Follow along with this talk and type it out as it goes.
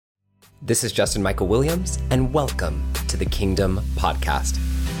This is Justin Michael Williams, and welcome to the Kingdom Podcast.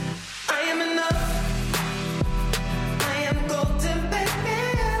 I am enough. I am golden, baby.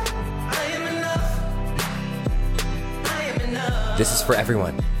 I am enough. I am enough. This is for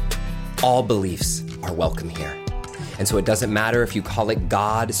everyone. All beliefs are welcome here. And so it doesn't matter if you call it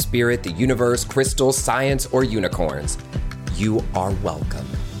God, spirit, the universe, crystals, science, or unicorns. You are welcome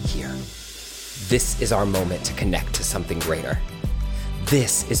here. This is our moment to connect to something greater.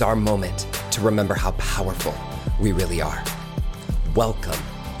 This is our moment to remember how powerful we really are. Welcome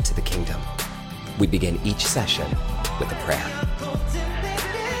to the kingdom. We begin each session with a prayer.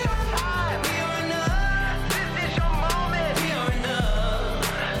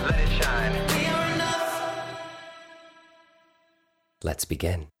 Let's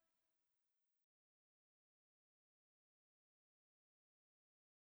begin.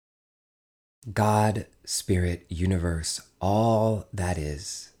 God, spirit, universe, all that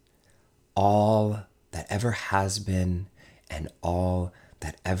is, all that ever has been, and all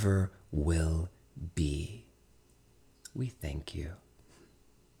that ever will be. We thank you.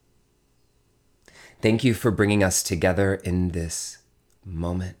 Thank you for bringing us together in this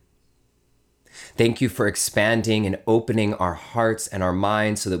moment. Thank you for expanding and opening our hearts and our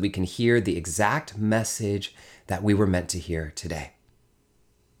minds so that we can hear the exact message that we were meant to hear today.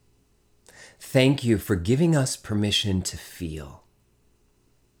 Thank you for giving us permission to feel,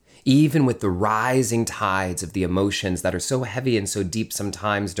 even with the rising tides of the emotions that are so heavy and so deep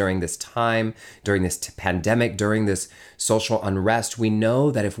sometimes during this time, during this pandemic, during this social unrest. We know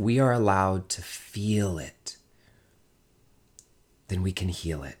that if we are allowed to feel it, then we can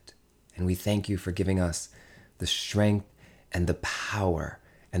heal it. And we thank you for giving us the strength and the power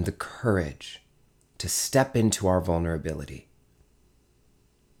and the courage to step into our vulnerability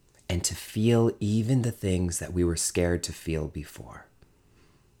and to feel even the things that we were scared to feel before.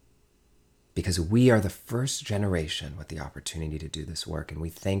 Because we are the first generation with the opportunity to do this work, and we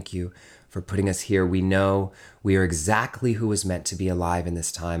thank you for putting us here. We know we are exactly who was meant to be alive in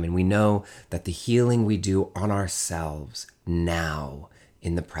this time, and we know that the healing we do on ourselves now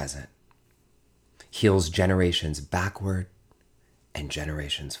in the present heals generations backward and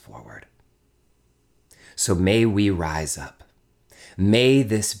generations forward. So may we rise up. May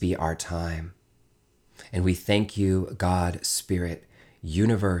this be our time. And we thank you, God, Spirit,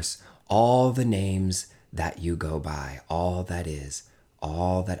 universe, all the names that you go by, all that is,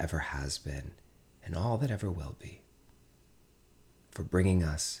 all that ever has been, and all that ever will be, for bringing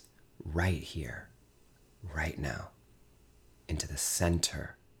us right here, right now, into the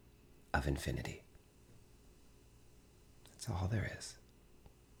center of infinity. That's all there is.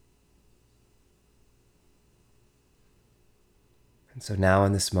 And so now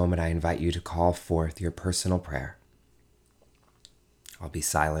in this moment, I invite you to call forth your personal prayer. I'll be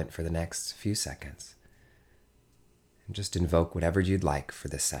silent for the next few seconds and just invoke whatever you'd like for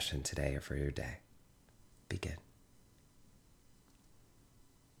this session today or for your day. Begin.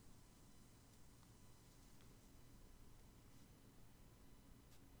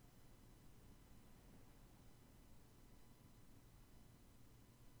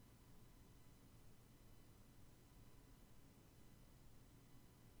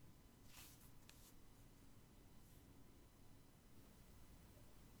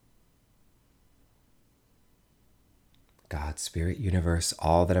 God, Spirit, universe,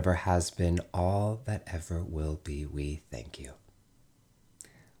 all that ever has been, all that ever will be, we thank you.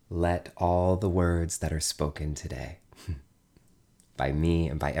 Let all the words that are spoken today by me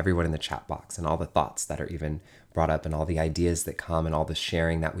and by everyone in the chat box, and all the thoughts that are even brought up and all the ideas that come and all the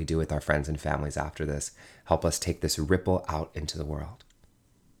sharing that we do with our friends and families after this, help us take this ripple out into the world.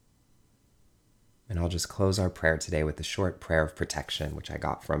 And I'll just close our prayer today with a short prayer of protection, which I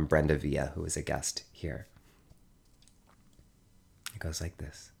got from Brenda Villa, who is a guest here. It goes like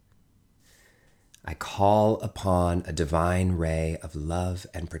this. I call upon a divine ray of love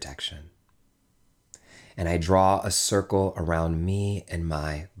and protection, and I draw a circle around me and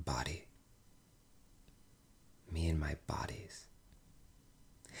my body. Me and my bodies.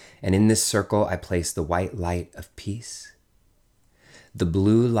 And in this circle, I place the white light of peace, the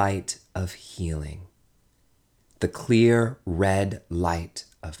blue light of healing, the clear red light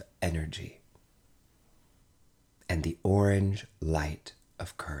of energy, and the orange light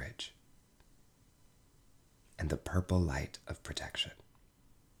of courage, and the purple light of protection.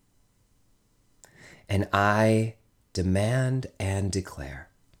 And I demand and declare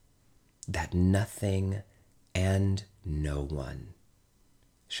that nothing and no one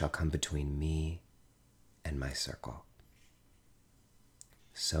shall come between me and my circle.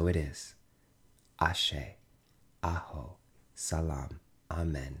 So it is. Ashe, Aho, Salam,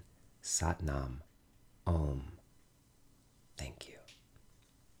 Amen, Sat Nam. Om. Thank you.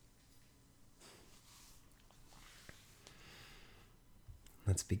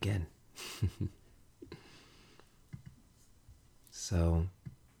 Let's begin. So,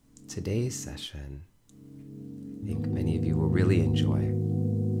 today's session, I think many of you will really enjoy.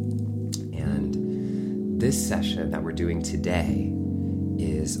 And this session that we're doing today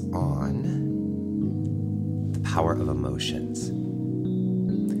is on the power of emotions.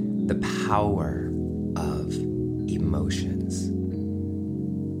 The power of emotions.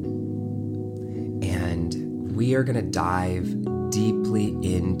 And we are going to dive deeply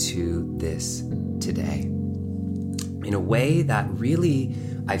into this today in a way that really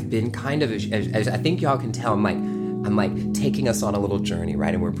I've been kind of, as I think y'all can tell, I'm like taking us on a little journey,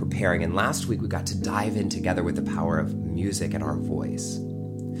 right? And we're preparing. And last week we got to dive in together with the power of music and our voice.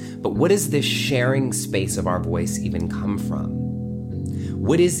 But what does this sharing space of our voice even come from?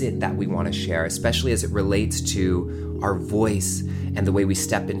 What is it that we want to share, especially as it relates to our voice and the way we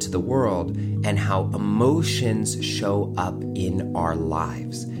step into the world and how emotions show up in our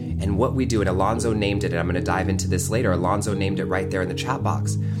lives? And what we do, and Alonzo named it, and I'm going to dive into this later. Alonzo named it right there in the chat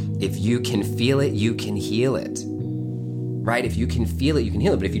box. If you can feel it, you can heal it. Right? If you can feel it, you can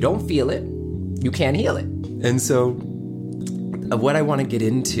heal it. But if you don't feel it, you can't heal it. And so what I want to get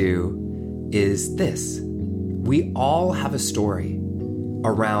into is this. We all have a story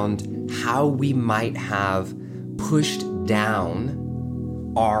around how we might have pushed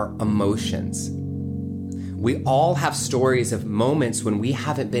down our emotions. We all have stories of moments when we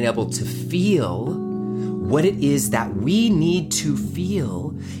haven't been able to feel what it is that we need to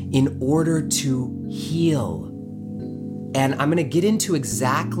feel in order to heal. And I'm going to get into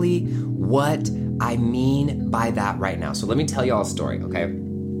exactly what I mean by that right now. So let me tell you all a story, okay?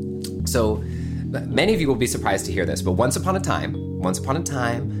 So many of you will be surprised to hear this, but once upon a time,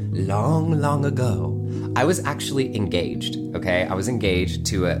 long ago, I was actually engaged, okay? I was engaged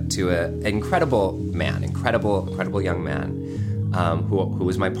to an incredible man, incredible young man, who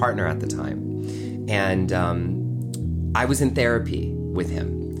was my partner at the time. And I was in therapy with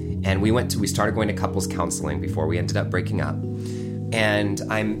him. And we started going to couples counseling before we ended up breaking up. And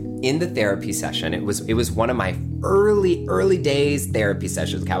I'm in the therapy session. It was one of my early days therapy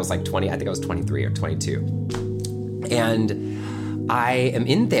sessions. I was like 20, I think I was 23 or 22. And I am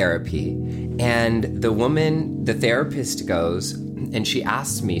in therapy, and the therapist goes, and she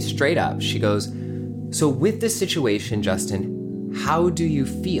asks me straight up, she goes, so with this situation, Justin, how do you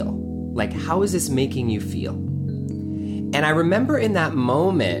feel? Like, how is this making you feel? And I remember in that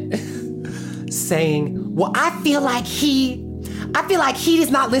moment saying, well, I feel like he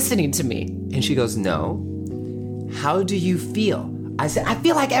is not listening to me. And she goes, no, how do you feel? I said, I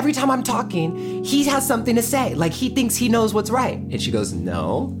feel like every time I'm talking, he has something to say. Like he thinks he knows what's right. And she goes,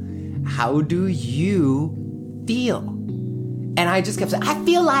 no, how do you feel? And I just kept saying, I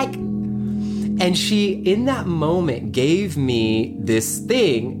feel like, and she, in that moment, gave me this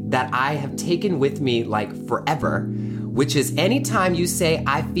thing that I have taken with me like forever, which is anytime you say,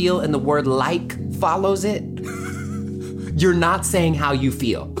 I feel, and the word like follows it, you're not saying how you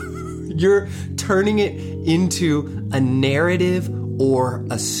feel. You're turning it into a narrative or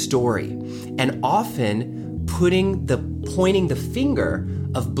a story. And often pointing the finger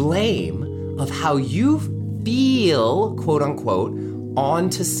of blame of how you feel, quote unquote,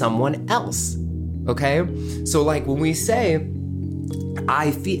 onto someone else. Okay? So like when we say,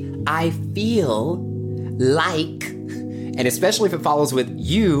 I feel like, and especially if it follows with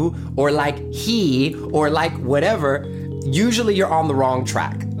you or like he or like whatever, usually you're on the wrong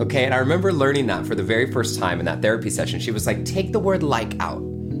track, okay? And I remember learning that for the very first time in that therapy session. She was like, take the word like out.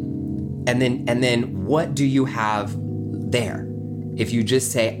 And then what do you have there if you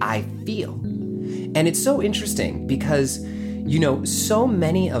just say, I feel? And it's so interesting because, so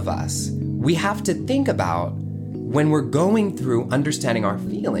many of us, we have to think about when we're going through understanding our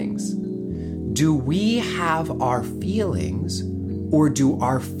feelings. Do we have our feelings or do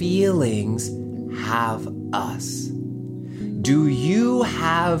our feelings have us? Do you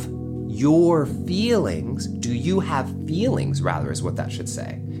have your feelings? Do you have feelings, rather, is what that should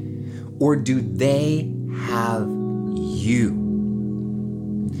say? Or do they have you?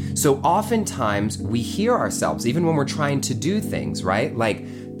 So oftentimes we hear ourselves, even when we're trying to do things, right? Like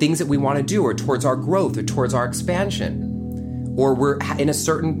things that we want to do or towards our growth or towards our expansion. Or we're in a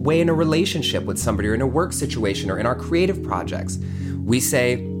certain way in a relationship with somebody or in a work situation or in our creative projects. We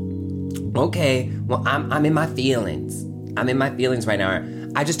say, okay, well, I'm in my feelings. I'm in my feelings right now.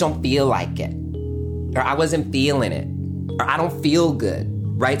 I just don't feel like it. Or I wasn't feeling it. Or I don't feel good,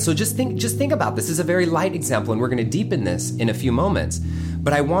 right? So just think about this. This is a very light example, and we're going to deepen this in a few moments.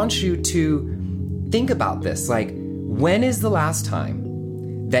 But I want you to think about this. Like, when is the last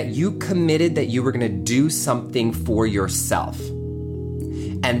time that you committed that you were going to do something for yourself?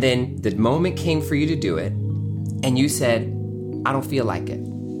 And then the moment came for you to do it, and you said, I don't feel like it.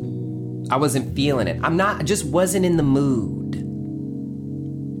 I wasn't feeling it. I just wasn't in the mood.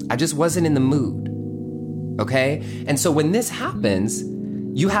 I just wasn't in the mood. Okay? And so when this happens,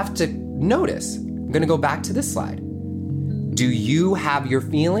 you have to notice. I'm going to go back to this slide. Do you have your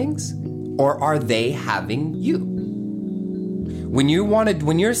feelings, or are they having you? When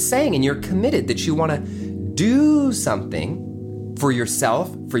you're saying and you're committed that you want to do something for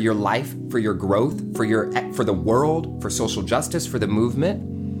yourself, for your life, for your growth, for the world, for social justice, for the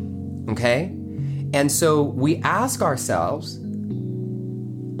movement, okay? And so we ask ourselves,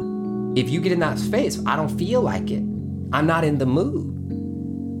 if you get in that space, I don't feel like it. I'm not in the mood.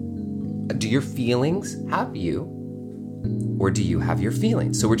 Do your feelings have you, or do you have your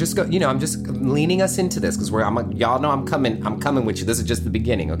feelings? So we're just I'm just leaning us into this because y'all know I'm coming with you. This is just the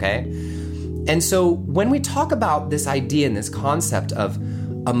beginning, okay? And so when we talk about this idea and this concept of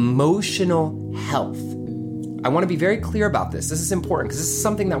emotional health, I want to be very clear about this. This is important because this is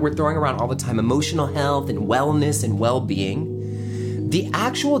something that we're throwing around all the time, emotional health and wellness and well-being. The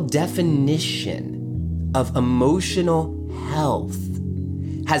actual definition of emotional health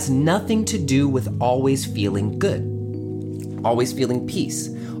has nothing to do with always feeling good, always feeling peace,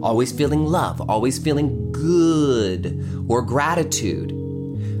 always feeling love, always feeling good or gratitude.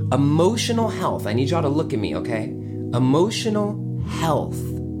 Emotional health, I need y'all to look at me, okay? Emotional health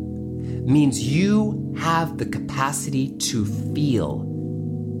means you have the capacity to feel,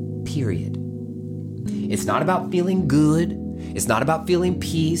 period. It's not about feeling good. It's not about feeling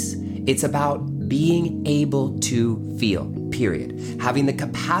peace. It's about being able to feel, period. Having the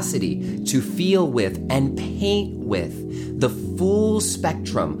capacity to feel with and paint with the full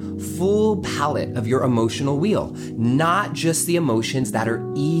spectrum, full palette of your emotional wheel, not just the emotions that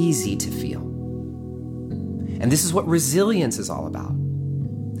are easy to feel. And this is what resilience is all about.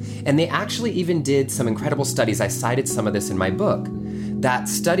 And they actually even did some incredible studies. I cited some of this in my book, that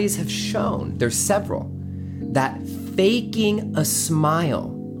studies have shown, there's several, that faking a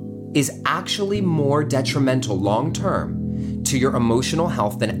smile is actually more detrimental long-term to your emotional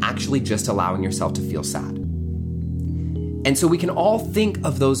health than actually just allowing yourself to feel sad. And so we can all think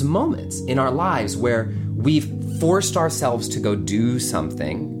of those moments in our lives where we've forced ourselves to go do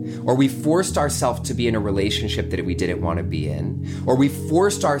something, or we forced ourselves to be in a relationship that we didn't want to be in, or we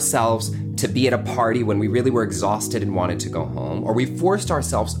forced ourselves to be at a party when we really were exhausted and wanted to go home, or we forced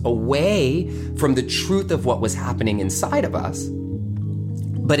ourselves away from the truth of what was happening inside of us,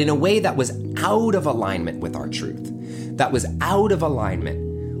 but in a way that was out of alignment with our truth, that was out of alignment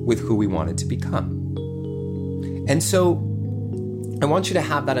with who we wanted to become. And so I want you to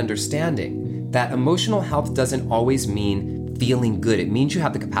have that understanding that emotional health doesn't always mean feeling good. It means you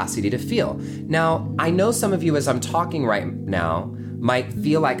have the capacity to feel. Now, I know some of you, as I'm talking right now, might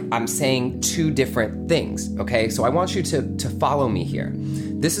feel like I'm saying two different things, okay? So I want you to follow me here.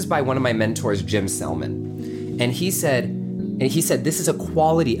 This is by one of my mentors, Jim Selman. And he said, this is a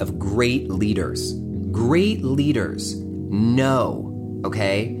quality of great leaders. Great leaders know,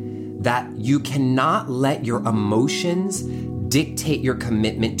 okay, that you cannot let your emotions dictate your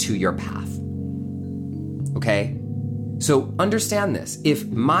commitment to your path. Okay? So understand this. If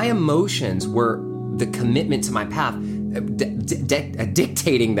my emotions were the commitment to my path,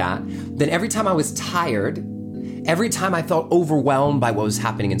 dictating that, then every time I was tired, every time I felt overwhelmed by what was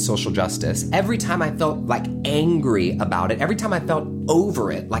happening in social justice, every time I felt like angry about it, every time I felt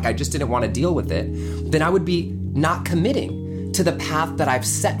over it, like I just didn't want to deal with it, then I would be not committing to the path that I've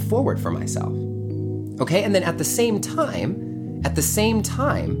set forward for myself. Okay? And then at the same time,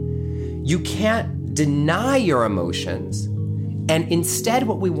 you can't deny your emotions. And instead,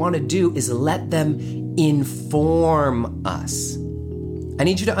 what we want to do is let them inform us. I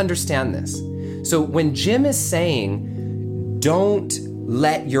need you to understand this. So when Jim is saying, don't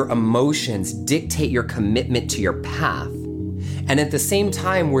let your emotions dictate your commitment to your path, and at the same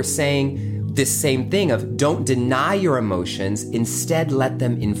time, we're saying this same thing of don't deny your emotions, instead let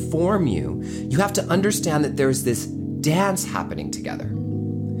them inform you, you have to understand that there's this dance happening together.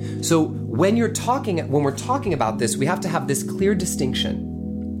 So when we're talking about this, we have to have this clear distinction.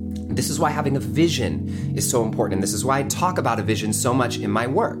 This is why having a vision is so important. And this is why I talk about a vision so much in my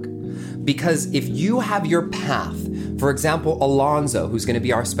work. Because if you have your path For example, Alonzo, who's going to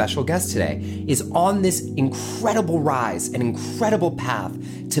be our special guest today, is on this incredible rise, an incredible path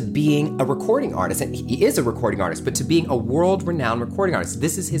to being a recording artist. And he is a recording artist, but to being a world-renowned recording artist.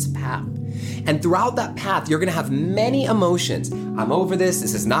 This is his path. And throughout that path, you're going to have many emotions. I'm over this.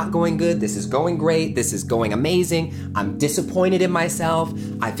 This is not going good. This is going great. This is going amazing. I'm disappointed in myself.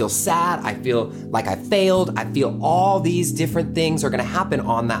 I feel sad. I feel like I failed. I feel all these different things are going to happen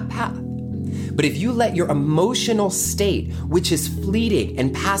on that path. But if you let your emotional state, which is fleeting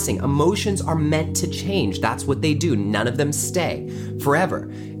and passing, emotions are meant to change. That's what they do. None of them stay forever.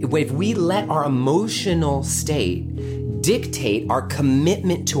 If we let our emotional state dictate our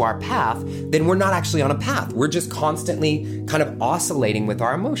commitment to our path, then we're not actually on a path. We're just constantly kind of oscillating with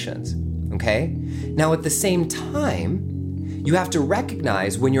our emotions, okay? Now, at the same time, you have to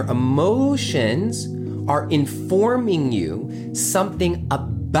recognize when your emotions are informing you something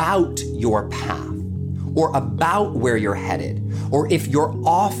about your path or about where you're headed, or if you're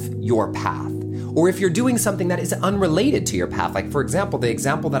off your path, or if you're doing something that is unrelated to your path. Like, for example, the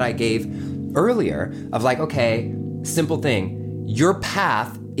example that I gave earlier of like, okay, simple thing, your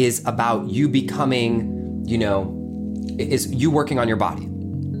path is about you becoming, is you working on your body,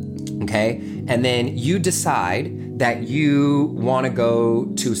 okay? And then you decide that you want to go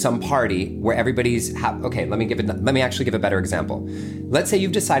to some party where everybody's okay, let me actually give a better example. Let's say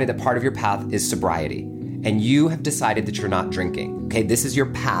you've decided that part of your path is sobriety, and you have decided that you're not drinking. Okay, this is your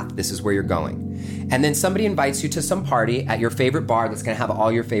path, this is where you're going. And then somebody invites you to some party at your favorite bar that's gonna have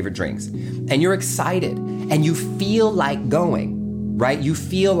all your favorite drinks. And you're excited, and you feel like going, right? You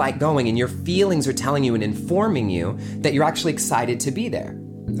feel like going, and your feelings are telling you and informing you that you're actually excited to be there.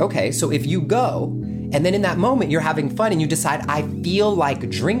 Okay, so if you go, and then in that moment you're having fun and you decide, I feel like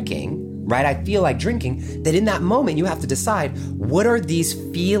drinking, right? I feel like drinking, that in that moment you have to decide, what are these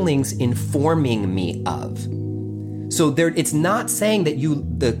feelings informing me of? So it's not saying that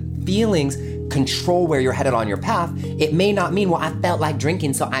the feelings control where you're headed on your path. It may not mean, well, I felt like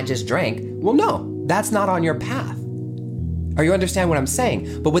drinking, so I just drank. Well, no, that's not on your path. Are you understand what I'm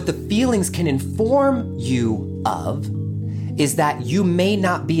saying? But what the feelings can inform you of is that you may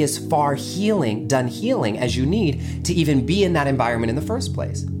not be as far done healing as you need to even be in that environment in the first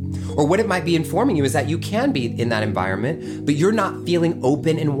place. Or what it might be informing you is that you can be in that environment, but you're not feeling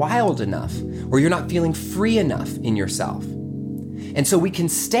open and wild enough, or you're not feeling free enough in yourself. And so we can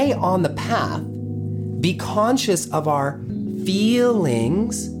stay on the path, be conscious of our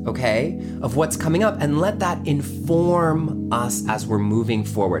feelings, okay, of what's coming up, and let that inform us as we're moving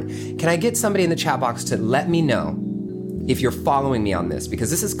forward. Can I get somebody in the chat box to let me know if you're following me on this?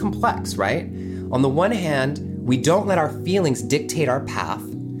 Because this is complex, right? On the one hand, we don't let our feelings dictate our path.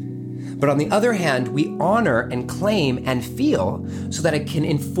 But on the other hand, we honor and claim and feel so that it can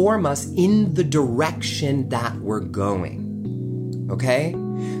inform us in the direction that we're going. Okay?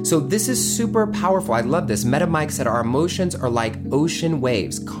 So this is super powerful. I love this. Meta Mike said our emotions are like ocean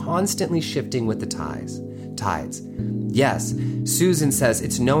waves, constantly shifting with the tides. Yes. Susan says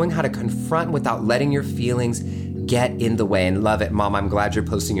it's knowing how to confront without letting your feelings get in the way. And love it, Mom. I'm glad you're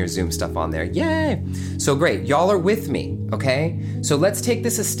posting your Zoom stuff on there. Yay! So great. Y'all are with me, okay? So let's take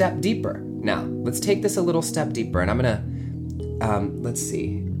this a step deeper. Now, let's take this a little step deeper. And I'm going to, let's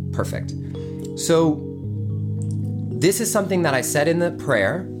see. Perfect. So this is something that I said in the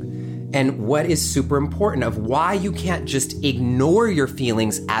prayer, and what is super important of why you can't just ignore your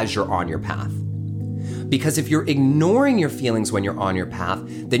feelings as you're on your path. Because if you're ignoring your feelings when you're on your path,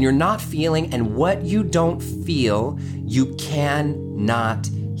 then you're not feeling, and what you don't feel, you cannot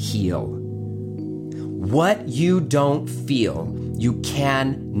heal. What you don't feel, you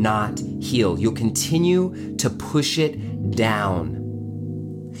cannot heal. You'll continue to push it down.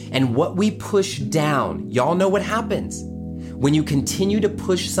 And what we push down, y'all know what happens. When you continue to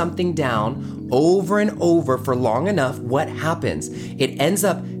push something down over and over for long enough, what happens? It ends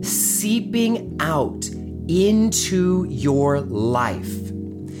up seeping out into your life,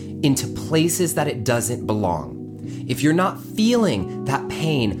 into places that it doesn't belong. If you're not feeling that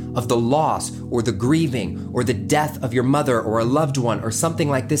pain of the loss or the grieving or the death of your mother or a loved one or something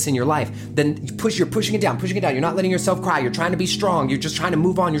like this in your life, then you're pushing it down. You're not letting yourself cry. You're trying to be strong. You're just trying to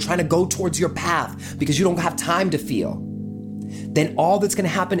move on. You're trying to go towards your path because you don't have time to feel. Then all that's going to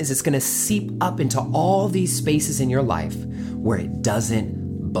happen is it's going to seep up into all these spaces in your life where it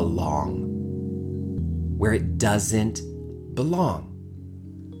doesn't belong. Where it doesn't belong.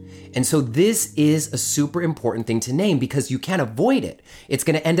 And so this is a super important thing to name because you can't avoid it. It's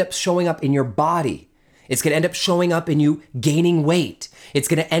going to end up showing up in your body. It's going to end up showing up in you gaining weight. It's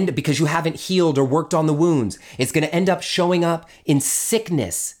going to end up because you haven't healed or worked on the wounds. It's going to end up showing up in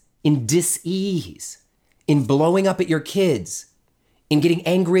sickness, in dis-ease. in blowing up at your kids, in getting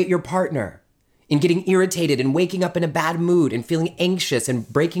angry at your partner, in getting irritated and waking up in a bad mood and feeling anxious and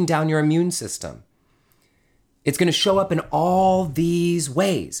breaking down your immune system. It's going to show up in all these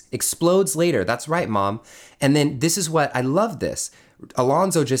ways. Explodes later. That's right, Mom. And then this is what, I love this.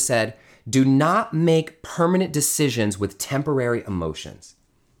 Alonzo just said, do not make permanent decisions with temporary emotions.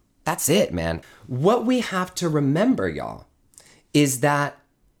 That's it, man. What we have to remember, y'all, is that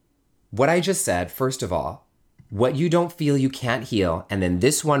what I just said, first of all, what you don't feel you can't heal. And then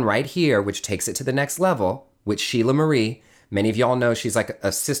this one right here, which takes it to the next level, which Sheila Marie, many of y'all know she's like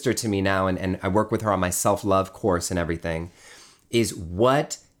a sister to me now, and I work with her on my self-love course and everything, is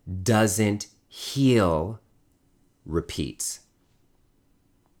what doesn't heal repeats.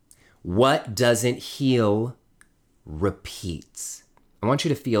 What doesn't heal repeats. I want you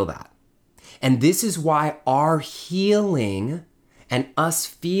to feel that. And this is why our healing and us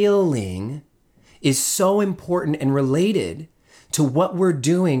feeling is so important and related to what we're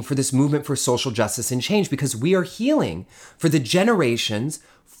doing for this movement for social justice and change, because we are healing for the generations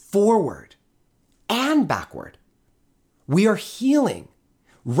forward and backward. We are healing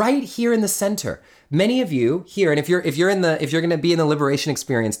right here in the center. Many of you here, and if you're going to be in the liberation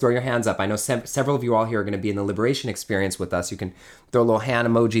experience, throw your hands up. I know several of you all here are going to be in the liberation experience with us. You can throw little hand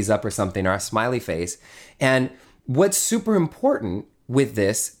emojis up or something, or a smiley face. And what's super important with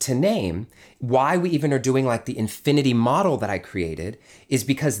this to name, why we even are doing like the infinity model that I created, is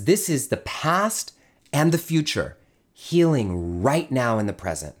because this is the past and the future healing right now in the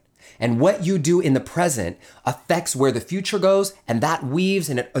present. And what you do in the present affects where the future goes, and that weaves,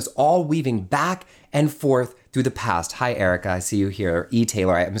 and it is all weaving back and forth through the past. Hi, Erica. I see you here. E.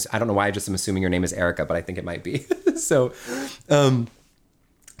 Taylor. I don't know why I just am assuming your name is Erica, but I think it might be.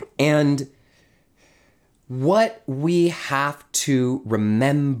 And what we have to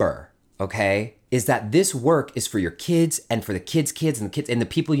remember, okay, is that this work is for your kids and for the kids' kids and the kids and the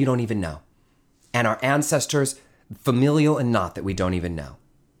people you don't even know. And our ancestors, familial and not, that we don't even know.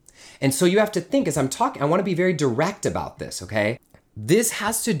 And so you have to think, as I'm talking, I want to be very direct about this, okay? This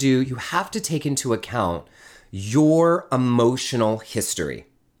has to do, you have to take into account your emotional history.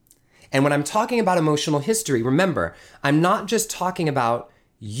 And when I'm talking about emotional history, remember, I'm not just talking about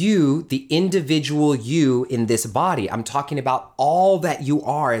you, the individual you in this body. I'm talking about all that you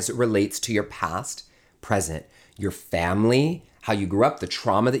are as it relates to your past, present, your family, how you grew up, the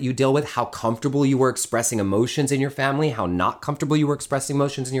trauma that you deal with, how comfortable you were expressing emotions in your family, how not comfortable you were expressing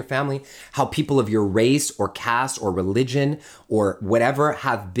emotions in your family, how people of your race or caste or religion or whatever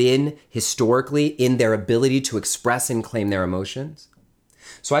have been historically in their ability to express and claim their emotions.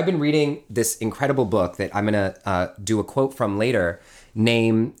 So I've been reading this incredible book that I'm going to do a quote from later,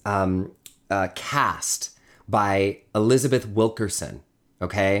 named Caste by Elizabeth Wilkerson,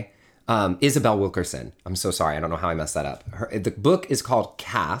 okay? Isabel Wilkerson. I'm so sorry. I don't know how I messed that up. The book is called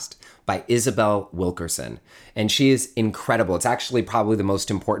Caste by Isabel Wilkerson, and she is incredible. It's actually probably the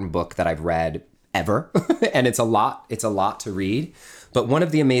most important book that I've read ever, and it's a lot to read. But one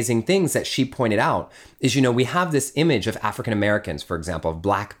of the amazing things that she pointed out is, we have this image of African Americans, for example, of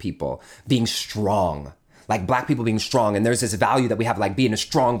Black people being strong, like Black people being strong. And there's this value that we have, like being a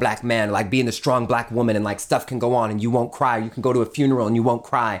strong Black man, like being the strong Black woman, and like stuff can go on and you won't cry. You can go to a funeral and you won't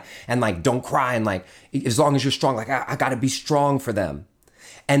cry, and like, don't cry. And like, as long as you're strong, like I gotta be strong for them.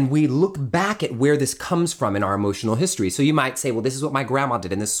 And we look back at where this comes from in our emotional history. So you might say, well, this is what my grandma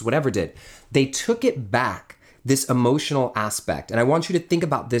did and this is whatever did. They took it back, this emotional aspect. And I want you to think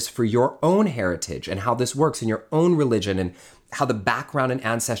about this for your own heritage and how this works in your own religion and how the background and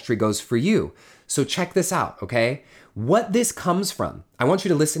ancestry goes for you. So check this out, okay? What this comes from, I want you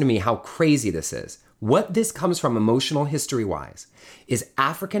to listen to me how crazy this is. What this comes from emotional history-wise is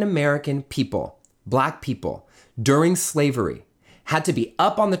African American people, Black people, during slavery had to be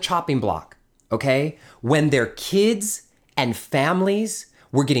up on the chopping block, okay? When their kids and families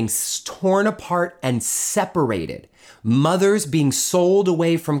were getting torn apart and separated. Mothers being sold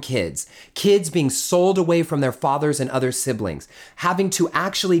away from kids, kids being sold away from their fathers and other siblings, having to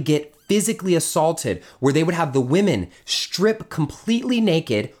actually get physically assaulted, where they would have the women strip completely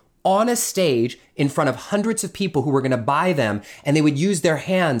naked on a stage in front of hundreds of people who were going to buy them, and they would use their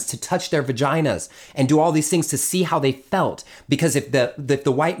hands to touch their vaginas and do all these things to see how they felt. Because if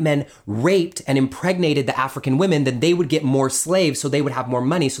the white men raped and impregnated the African women, then they would get more slaves, so they would have more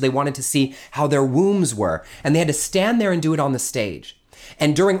money. So they wanted to see how their wombs were, and they had to stand there and do it on the stage.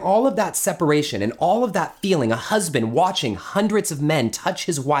 And during all of that separation and all of that feeling, a husband watching hundreds of men touch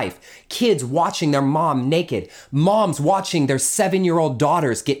his wife, kids watching their mom naked, moms watching their 7-year-old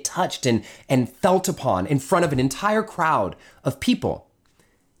daughters get touched and felt upon in front of an entire crowd of people.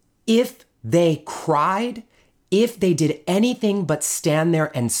 If They cried if they did anything but stand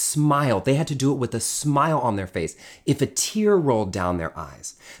there and smile. They had to do it with a smile on their face. If a tear rolled down their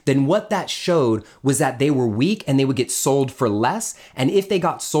eyes, then what that showed was that they were weak and they would get sold for less. And if they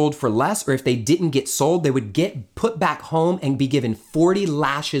got sold for less, or if they didn't get sold, they would get put back home and be given 40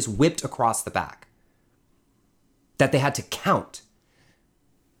 lashes whipped across the back that they had to count.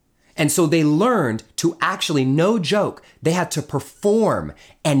 And so they learned to actually, no joke, they had to perform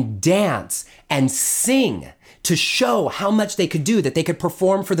and dance and sing to show how much they could do, that they could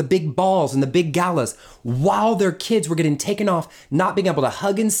perform for the big balls and the big galas while their kids were getting taken off, not being able to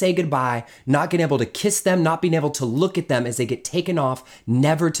hug and say goodbye, not being able to kiss them, not being able to look at them as they get taken off,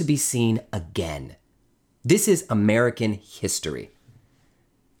 never to be seen again. This is American history.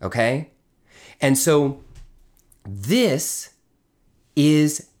 Okay? And so this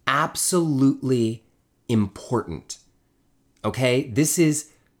is absolutely important. Okay? This is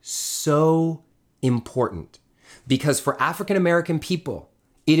so important. Because for African American people,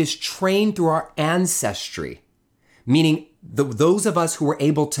 it is trained through our ancestry, meaning those of us who were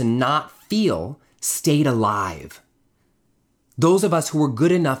able to not feel stayed alive. Those of us who were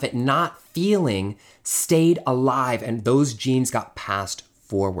good enough at not feeling stayed alive, and those genes got passed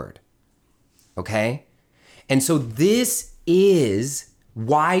forward. Okay? And so this is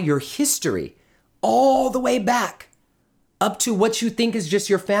why your history, all the way back up to what you think is just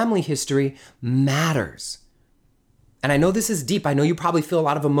your family history, matters. And I know this is deep. I know you probably feel a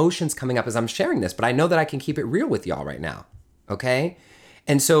lot of emotions coming up as I'm sharing this, but I know that I can keep it real with y'all right now, okay?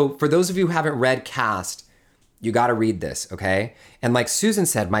 And so for those of you who haven't read Caste, you got to read this, okay? And like Susan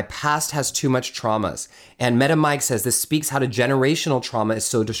said, my past has too much traumas. And Meta Mike says this speaks how to generational trauma is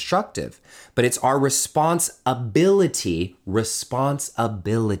so destructive, but it's our responsibility,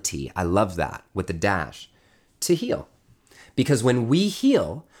 I love that with the dash, to heal. Because when we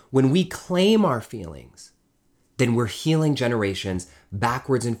heal, when we claim our feelings, then we're healing generations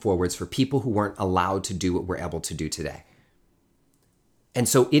backwards and forwards for people who weren't allowed to do what we're able to do today. And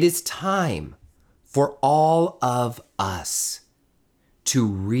so it is time for all of us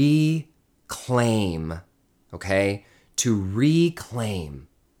to reclaim, okay? To reclaim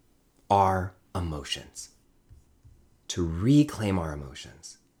our emotions. To reclaim our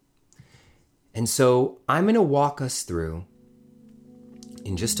emotions. And so I'm going to walk us through,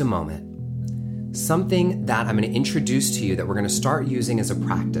 in just a moment, something that I'm going to introduce to you that we're going to start using as a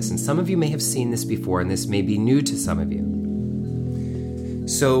practice. And some of you may have seen this before, and this may be new to some of you.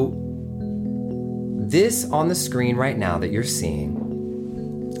 So this on the screen right now that you're seeing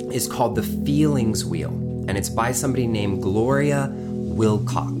is called the Feelings Wheel, and it's by somebody named Gloria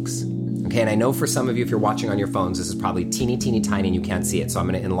Wilcox. Okay, and I know for some of you, if you're watching on your phones, this is probably teeny tiny and you can't see it, so I'm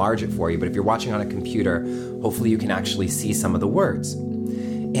going to enlarge it for you. But if you're watching on a computer, hopefully you can actually see some of the words.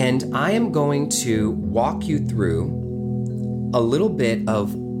 And I am going to walk you through a little bit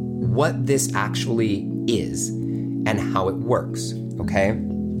of what this actually is and how it works, okay?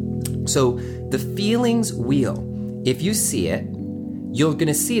 So the Feelings Wheel, if you see it, you're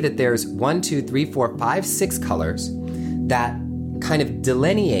gonna see that there's 1, 2, 3, 4, 5, 6 colors that kind of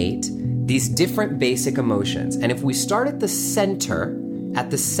delineate these different basic emotions. And if we start at the center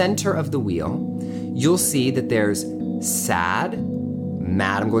of the wheel, you'll see that there's sad,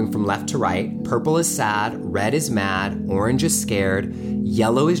 mad, I'm going from left to right. Purple is sad, red is mad, orange is scared,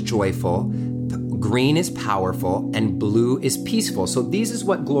 yellow is joyful, green is powerful, and blue is peaceful. So these is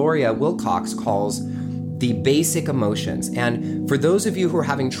what Gloria Wilcox calls the basic emotions. And for those of you who are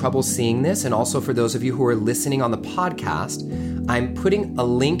having trouble seeing this, and also for those of you who are listening on the podcast, I'm putting a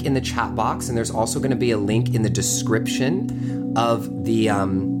link in the chat box, and there's also going to be a link in the description of the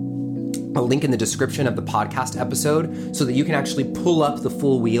podcast episode so that you can actually pull up the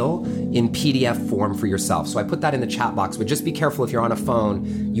full wheel in PDF form for yourself. So I put that in the chat box, but just be careful if you're on a phone,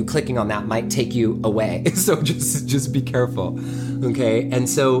 you clicking on that might take you away. So just be careful, okay? And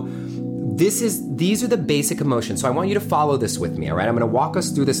so these are the basic emotions. So I want you to follow this with me, all right? I'm gonna walk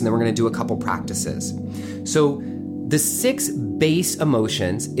us through this and then we're gonna do a couple practices. So the 6 base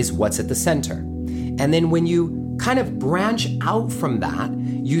emotions is what's at the center. And then when you kind of branch out from that,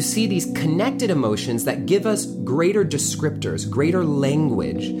 you see these connected emotions that give us greater descriptors, greater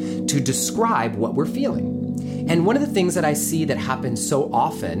language to describe what we're feeling. And one of the things that I see that happens so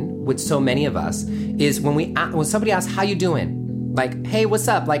often with so many of us is when somebody asks, how you doing? Like, hey, what's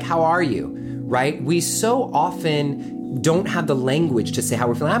up? Like, how are you? Right? We so often don't have the language to say how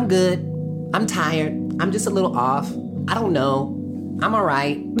we're feeling. I'm good. I'm tired. I'm just a little off. I don't know. I'm all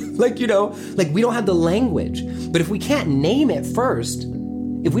right. like we don't have the language. But if we can't name it first,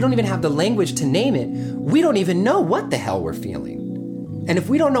 if we don't even have the language to name it, we don't even know what the hell we're feeling. And if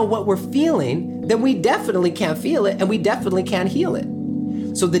we don't know what we're feeling, then we definitely can't feel it and we definitely can't heal it.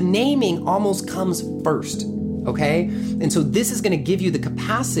 So the naming almost comes first, okay? And so this is going to give you the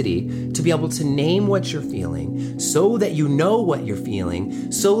capacity to be able to name what you're feeling so that you know what you're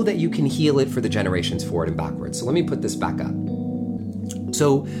feeling, so that you can heal it for the generations forward and backwards. So let me put this back up.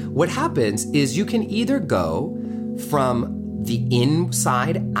 So what happens is you can either go from the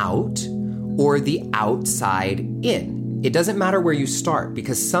inside out or the outside in. It doesn't matter where you start,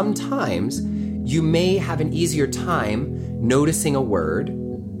 because sometimes you may have an easier time noticing a word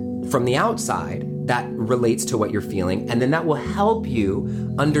from the outside that relates to what you're feeling, and then that will help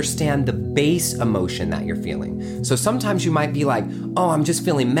you understand the base emotion that you're feeling. So sometimes you might be like, oh, I'm just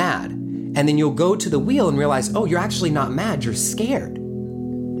feeling mad. And then you'll go to the wheel and realize, oh, you're actually not mad, you're scared.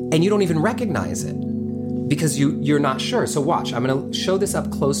 And you don't even recognize it because you're not sure. So watch, I'm gonna show this up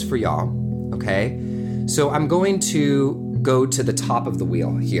close for y'all, okay? So I'm going to go to the top of the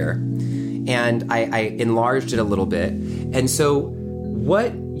wheel here, and I enlarged it a little bit. And so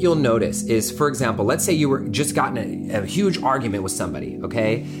what you'll notice is, for example, let's say you were just gotten a huge argument with somebody,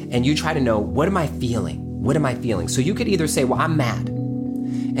 okay? And you try to know, what am I feeling? What am I feeling? So you could either say, well, I'm mad.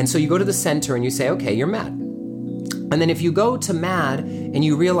 And so you go to the center and you say, okay, you're mad. And then if you go to mad and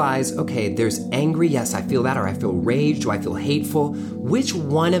you realize, okay, there's angry, yes, I feel that, or I feel rage, do I feel hateful? Which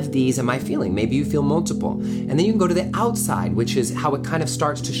one of these am I feeling? Maybe you feel multiple. And then you can go to the outside, which is how it kind of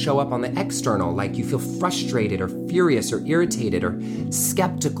starts to show up on the external, like you feel frustrated or furious or irritated or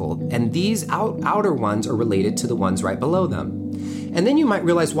skeptical. And these outer ones are related to the ones right below them. And then you might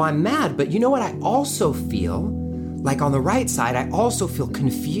realize, well, I'm mad, but you know what I also feel? Like on the right side, I also feel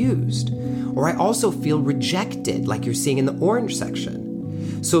confused, or I also feel rejected, like you're seeing in the orange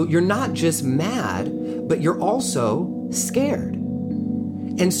section. So you're not just mad, but you're also scared.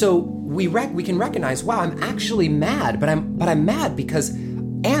 And so we can recognize, wow, I'm actually mad, but I'm mad because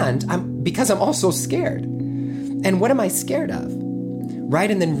I'm also scared. And what am I scared of?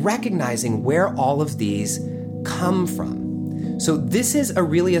 Right? And then recognizing where all of these come from. So this is a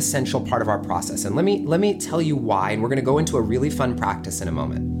really essential part of our process. And let me tell you why, and we're going to go into a really fun practice in a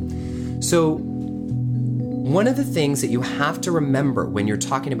moment. So one of the things that you have to remember when you're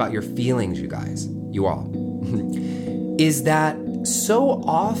talking about your feelings, you all, is that so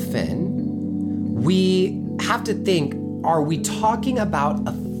often we have to think, are we talking about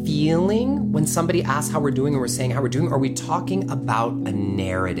a feeling when somebody asks how we're doing and we're saying how we're doing? Or are we talking about a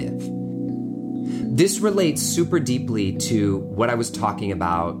narrative? This relates super deeply to what I was talking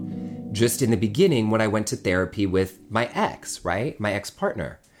about just in the beginning when I went to therapy with my ex, right? My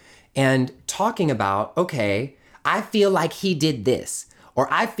ex-partner. And talking about, okay, I feel like he did this,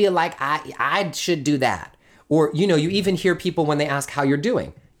 or I feel like I should do that. Or, you even hear people when they ask how you're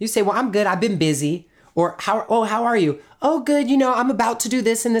doing. You say, well, I'm good, I've been busy. Or, how are you? Oh, good, I'm about to do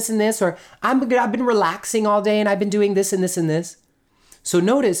this and this and this. Or, I'm good, I've been relaxing all day and I've been doing this and this and this. So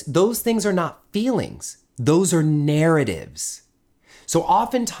notice, those things are not feelings. Those are narratives. So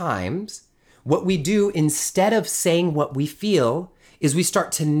oftentimes, what we do instead of saying what we feel is we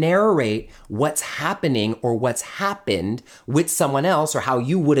start to narrate what's happening or what's happened with someone else, or how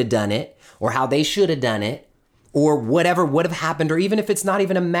you would have done it, or how they should have done it, or whatever would have happened, or even if it's not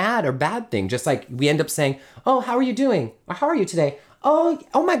even a mad or bad thing, just like we end up saying, oh, how are you doing? Or how are you today? Oh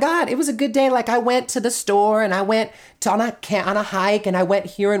my God, it was a good day. Like I went to the store and I went on a hike and I went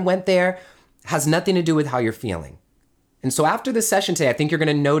here and went there. Has nothing to do with how you're feeling. And so after this session today, I think you're going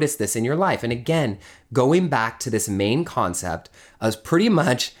to notice this in your life. And again, going back to this main concept of pretty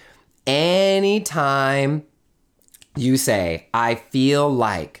much anytime you say, I feel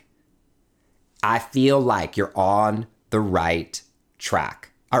like you're on the right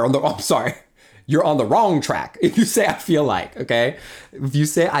track. You're on the wrong track. If you say, I feel like, okay? If you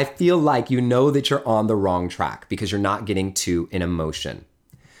say, I feel like, you know that you're on the wrong track because you're not getting to an emotion.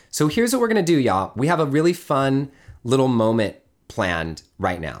 So here's what we're going to do, y'all. We have a really fun little moment planned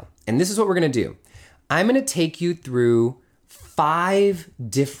right now. And this is what we're going to do. I'm going to take you through 5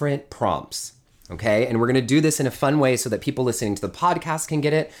 different prompts, okay? And we're going to do this in a fun way so that people listening to the podcast can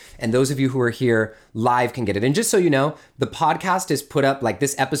get it, and those of you who are here live can get it. And just so you know, the podcast is put up, like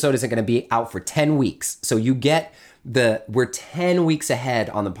this episode isn't going to be out for 10 weeks. So you get we're 10 weeks ahead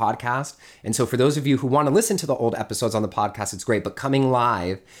on the podcast. And so for those of you who want to listen to the old episodes on the podcast, it's great. But coming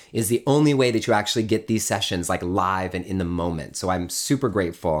live is the only way that you actually get these sessions like live and in the moment. So I'm super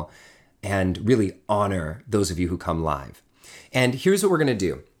grateful and really honor those of you who come live. And here's what we're going to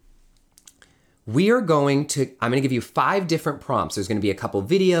do. I'm going to give you 5 different prompts. There's going to be a couple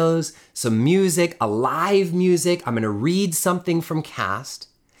videos, some music, a live music. I'm going to read something from Cast.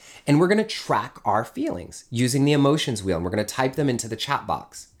 And we're going to track our feelings using the emotions wheel, and we're going to type them into the chat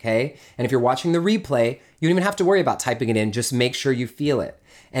box, okay? And if you're watching the replay, you don't even have to worry about typing it in. Just make sure you feel it.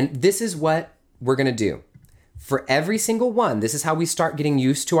 And this is what we're going to do. For every single one, this is how we start getting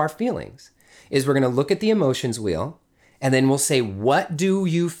used to our feelings, is we're going to look at the emotions wheel, and then we'll say, what do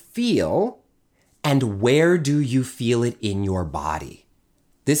you feel and where do you feel it in your body?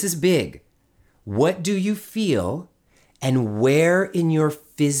 This is big. What do you feel and where in your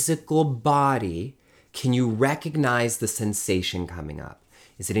physical body can you recognize the sensation coming up?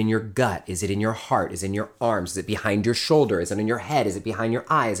 Is it in your gut? Is it in your heart? Is it in your arms? Is it behind your shoulder? Is it in your head? Is it behind your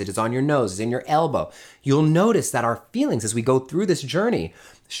eyes? Is it on your nose? Is it in your elbow? You'll notice that our feelings as we go through this journey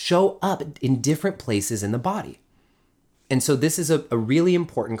show up in different places in the body. And so this is a really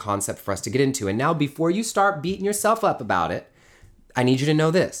important concept for us to get into. And now before you start beating yourself up about it, I need you to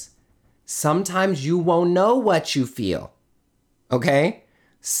know this. Sometimes you won't know what you feel, okay?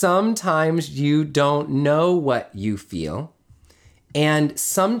 Sometimes you don't know what you feel. And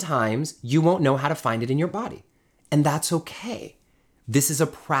sometimes you won't know how to find it in your body. And that's okay. This is a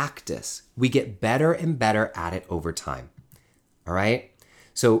practice. We get better and better at it over time, all right?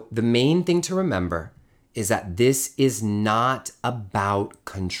 So the main thing to remember is that this is not about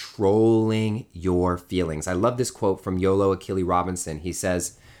controlling your feelings. I love this quote from Yolo Akili Robinson. He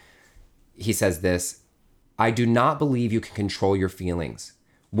says this, I do not believe you can control your feelings.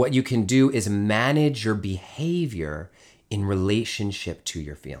 What you can do is manage your behavior in relationship to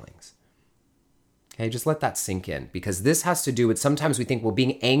your feelings. Okay, just let that sink in, because this has to do with, sometimes we think, well,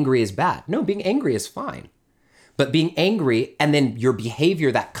 being angry is bad. No, being angry is fine. But being angry and then your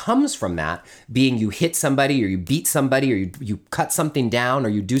behavior that comes from that, being you hit somebody or you beat somebody or you cut something down or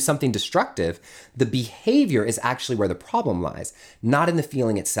you do something destructive, the behavior is actually where the problem lies, not in the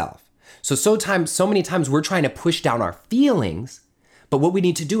feeling itself. So many times we're trying to push down our feelings, but what we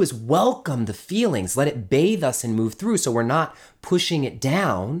need to do is welcome the feelings, let it bathe us and move through so we're not pushing it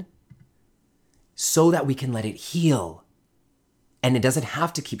down so that we can let it heal. And it doesn't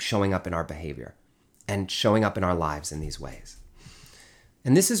have to keep showing up in our behavior and showing up in our lives in these ways.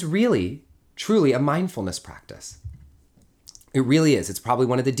 And this is really, truly a mindfulness practice. It really is. It's probably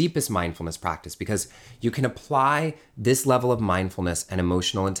one of the deepest mindfulness practice because you can apply this level of mindfulness and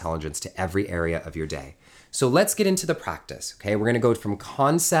emotional intelligence to every area of your day. So let's get into the practice, okay? We're gonna go from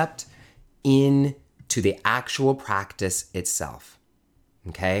concept into the actual practice itself,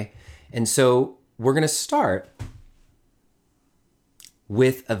 okay? And so we're gonna start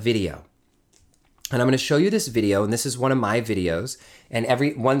with a video. And I'm going to show you this video, and this is one of my videos, and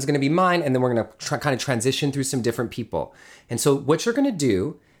every one's going to be mine, and then we're going to kind of transition through some different people. And so what you're going to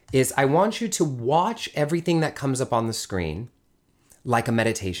do is I want you to watch everything that comes up on the screen like a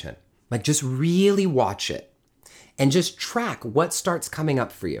meditation. Like just really watch it and just track what starts coming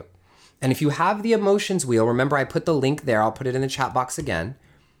up for you. And if you have the emotions wheel, remember I put the link there, I'll put it in the chat box again,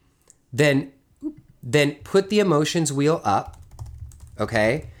 then put the emotions wheel up,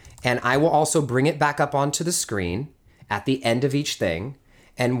 okay? And I will also bring it back up onto the screen at the end of each thing.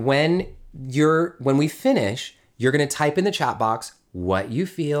 And when we finish, you're gonna type in the chat box what you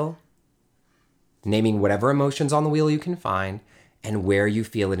feel, naming whatever emotions on the wheel you can find, and where you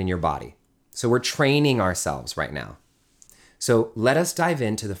feel it in your body. So we're training ourselves right now. So let us dive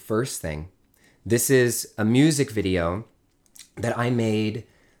into the first thing. This is a music video that I made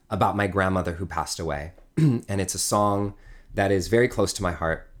about my grandmother who passed away. And it's a song that is very close to my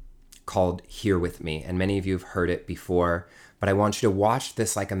heart, called Here With Me. And many of you have heard it before, but I want you to watch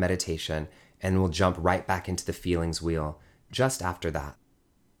this like a meditation, and we'll jump right back into the feelings wheel just after that.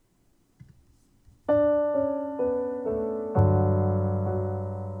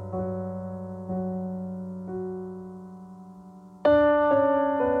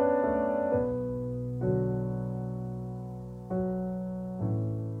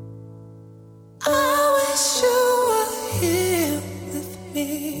 I wish you were here with me.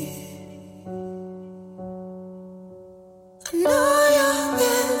 I know you're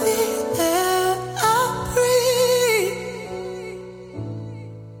in the air I breathe.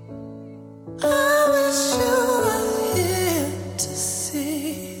 I wish you were here to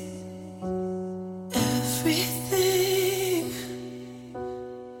see everything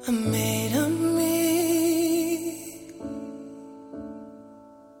I made of me.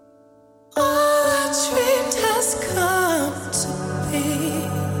 All I dreamed has come to be.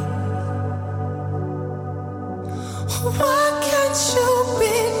 Why can't you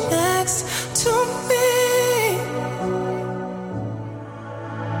be next to me?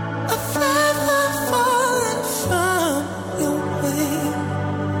 A feather falling from your wing,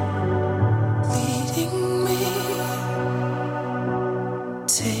 leading me,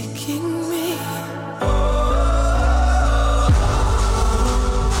 taking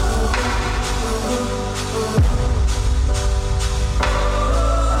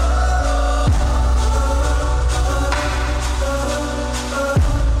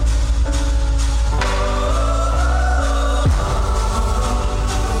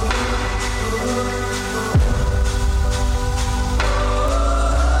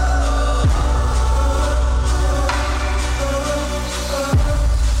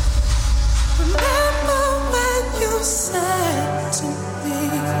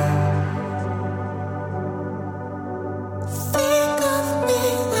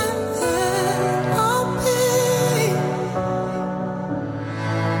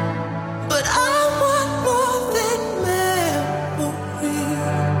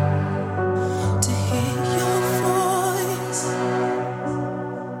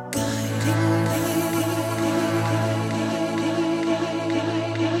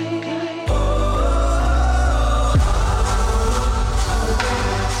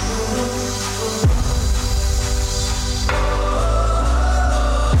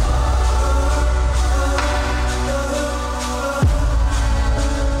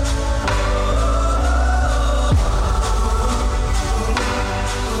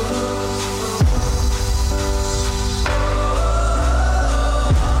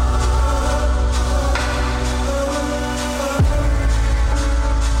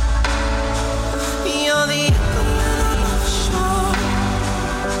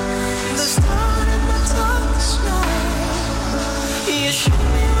show me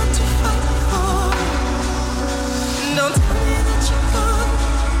what to fight for. Don't tell me that you're gone.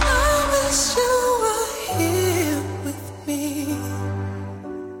 I wish you were here with me.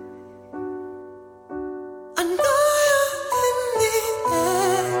 I know you're in the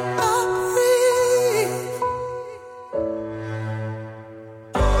air I breathe.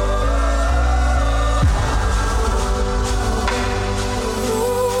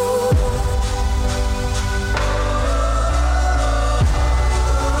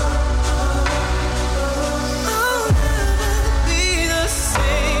 I'll never be the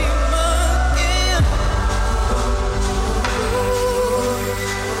same again.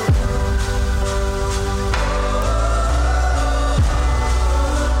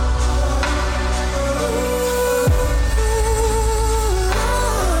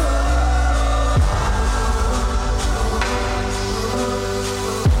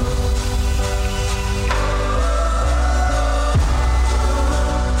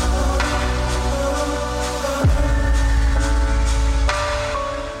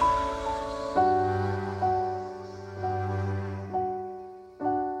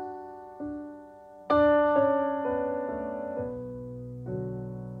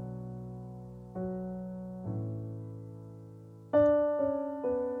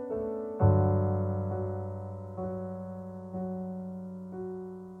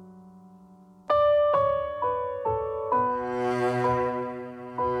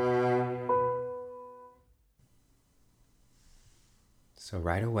 So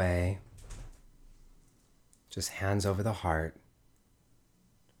right away, just hands over the heart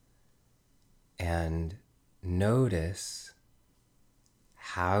and notice,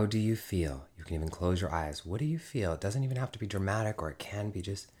 how do you feel? You can even close your eyes. What do you feel? It doesn't even have to be dramatic, or it can be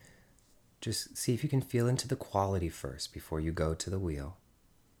just see if you can feel into the quality first before you go to the wheel.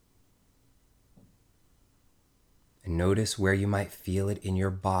 And notice where you might feel it in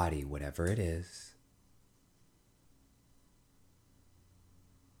your body, whatever it is.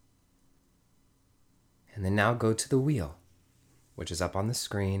 And then now go to the wheel, which is up on the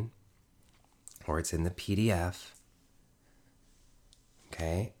screen, or it's in the PDF.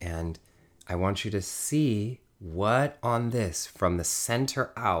 Okay, and I want you to see what on this, from the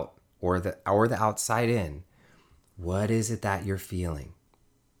center out or the outside in, what is it that you're feeling?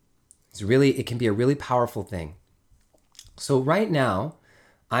 It can be a really powerful thing. So right now,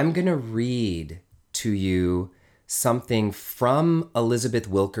 I'm gonna read to you something from Elizabeth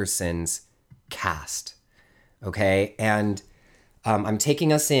Wilkerson's Caste. Okay, and I'm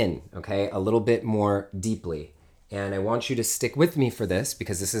taking us in, okay, a little bit more deeply. And I want you to stick with me for this,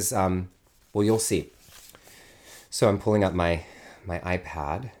 because this is, well, you'll see. So I'm pulling up my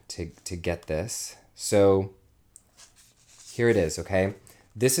iPad to get this. So here it is, okay?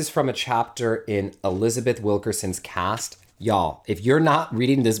 This is from a chapter in Elizabeth Wilkerson's Caste. Y'all, if you're not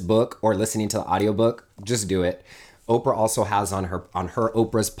reading this book or listening to the audiobook, just do it. Oprah also has on her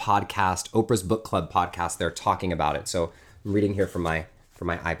Oprah's podcast, Oprah's Book Club podcast, they're talking about it. So I'm reading here from my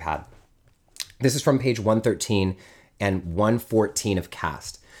iPad. This is from page 113 and 114 of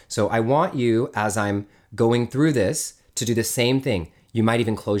Caste. So I want you, as I'm going through this, to do the same thing. You might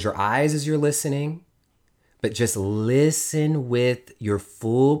even close your eyes as you're listening, but just listen with your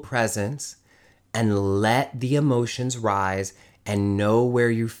full presence and let the emotions rise and know where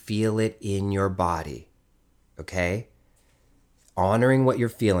you feel it in your body. Okay? Honoring what you're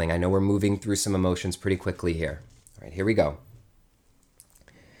feeling. I know we're moving through some emotions pretty quickly here. All right, here we go.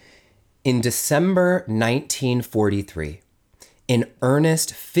 In December 1943, an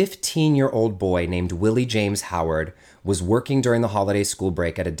earnest 15-year-old boy named Willie James Howard was working during the holiday school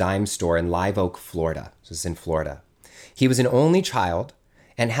break at a dime store in Live Oak, Florida. This is in Florida. He was an only child,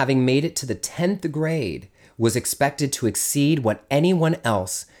 and having made it to the 10th grade, was expected to exceed what anyone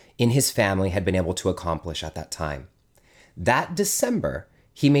else in his family had been able to accomplish at that time. That December,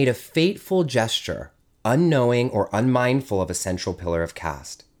 he made a fateful gesture, unknowing or unmindful of a central pillar of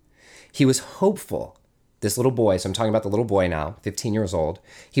caste. He was hopeful, this little boy, so I'm talking about the little boy now, 15 years old,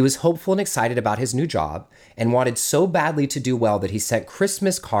 he was hopeful and excited about his new job and wanted so badly to do well that he sent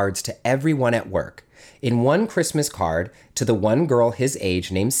Christmas cards to everyone at work. In one Christmas card, to the one girl his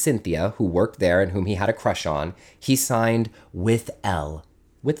age named Cynthia, who worked there and whom he had a crush on, he signed "with L,"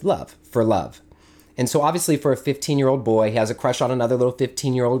 with love, for love. And so obviously for a 15-year-old boy, he has a crush on another little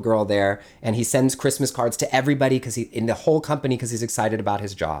 15-year-old girl there, and he sends Christmas cards to everybody in the whole company because he's excited about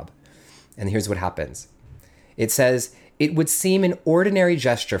his job. And here's what happens. It says, it would seem an ordinary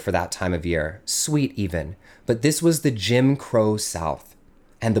gesture for that time of year, sweet even, but this was the Jim Crow South,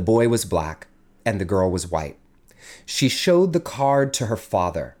 and the boy was black, and the girl was white. She showed the card to her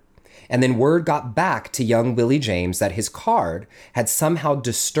father, And then word got back to young Willie James that his card had somehow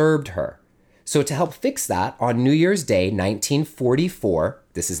disturbed her. So to help fix that, on New Year's Day, 1944,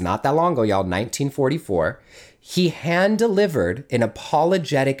 this is not that long ago, y'all, 1944, he hand-delivered an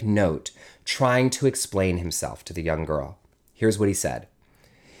apologetic note trying to explain himself to the young girl. Here's what he said.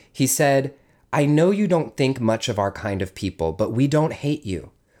 He said, "I know you don't think much of our kind of people, but we don't hate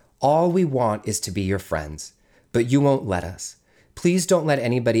you. All we want is to be your friends, but you won't let us. Please don't let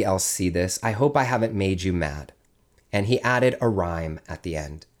anybody else see this. I hope I haven't made you mad." And he added a rhyme at the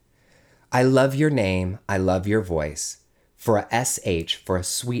end. "I love your name, I love your voice. For a SH, for a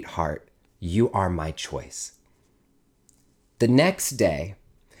sweetheart, you are my choice." The next day,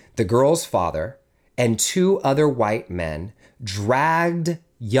 the girl's father and two other white men dragged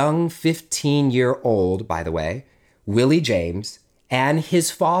young 15-year-old, by the way, Willie James, and his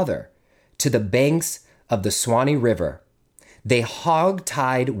father to the banks of the Swanee River. They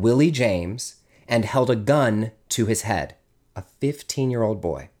hog-tied Willie James and held a gun to his head, a 15-year-old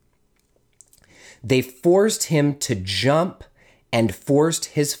boy. They forced him to jump and forced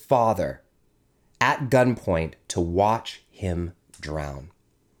his father at gunpoint to watch him drown.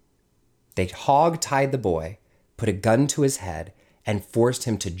 They hog-tied the boy, put a gun to his head, and forced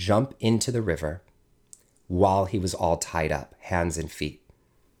him to jump into the river while he was all tied up, hands and feet,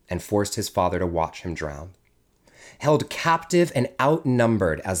 and forced his father to watch him drown. Held captive and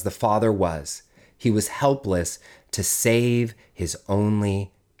outnumbered as the father was, he was helpless to save his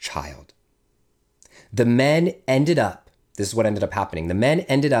only child. The men ended up, this is what ended up happening, the men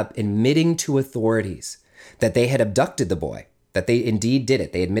ended up admitting to authorities that they had abducted the boy, that they indeed did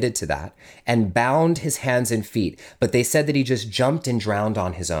it, they admitted to that, and bound his hands and feet, but they said that he just jumped and drowned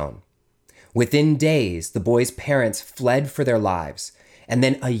on his own. Within days, the boy's parents fled for their lives, and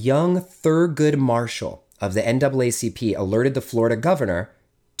then a young Thurgood Marshall of the NAACP alerted the Florida governor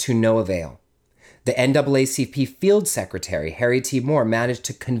to no avail. The NAACP field secretary, Harry T. Moore, managed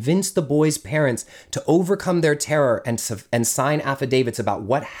to convince the boy's parents to overcome their terror and sign affidavits about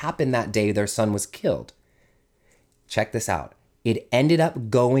what happened that day their son was killed. Check this out. It ended up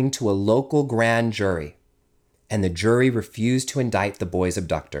going to a local grand jury, and the jury refused to indict the boy's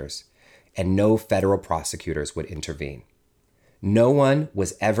abductors, and no federal prosecutors would intervene. No one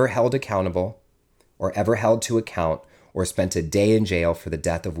was ever held accountable or ever held to account or spent a day in jail for the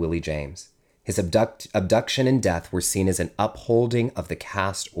death of Willie James. His abduction and death were seen as an upholding of the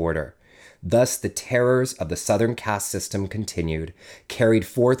caste order. Thus, the terrors of the Southern caste system continued, carried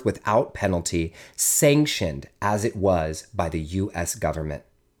forth without penalty, sanctioned as it was by the U.S. government.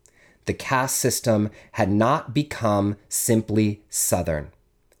 The caste system had not become simply Southern,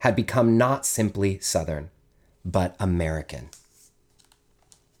 had become not simply Southern, but American.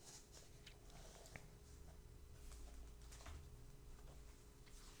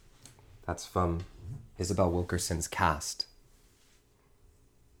 That's from Isabel Wilkerson's Caste.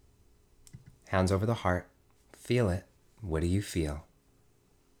 Hands over the heart. Feel it. What do you feel?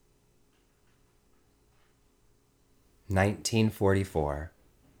 1944.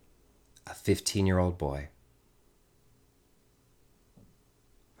 A 15-year-old boy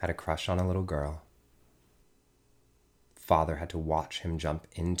had a crush on a little girl. Father had to watch him jump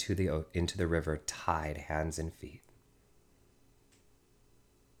into the river, tied hands and feet.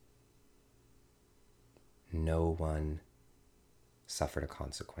 No one suffered a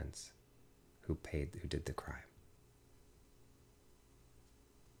consequence who did the crime.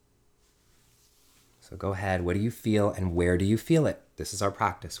 So go ahead. What do you feel and where do you feel it? This is our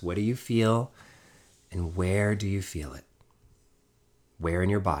practice. What do you feel and where do you feel it? Where in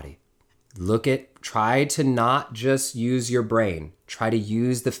your body? Try to not just use your brain. Try to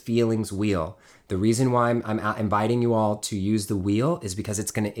use the feelings wheel. The reason why I'm inviting you all to use the wheel is because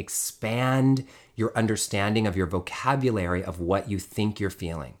it's going to expand your understanding of your vocabulary of what you think you're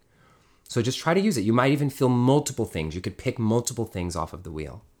feeling. So just try to use it. You might even feel multiple things. You could pick multiple things off of the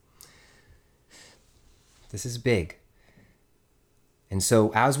wheel. This is big. And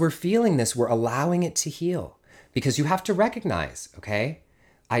so as we're feeling this, we're allowing it to heal because you have to recognize, okay?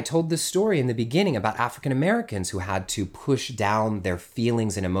 I told this story in the beginning about African Americans who had to push down their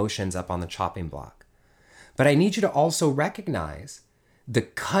feelings and emotions up on the chopping block. But I need you to also recognize the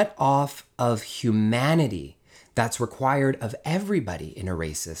cut off of humanity that's required of everybody in a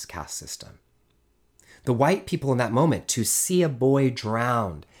racist caste system. The white people in that moment, to see a boy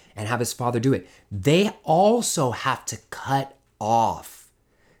drowned and have his father do it, they also have to cut off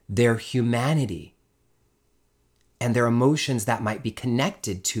their humanity and their emotions that might be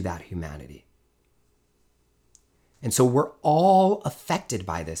connected to that humanity. And so we're all affected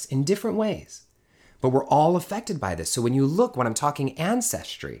by this in different ways, but we're all affected by this. So when I'm talking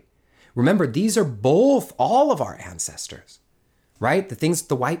ancestry, Remember, these are all of our ancestors, right? The things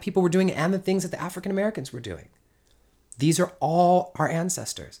the white people were doing and the things that the African Americans were doing. These are all our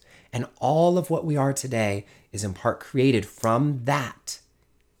ancestors. And all of what we are today is in part created from that.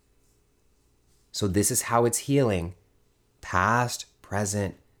 So this is how it's healing: past,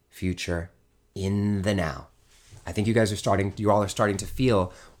 present, future, in the now. I think you all are starting to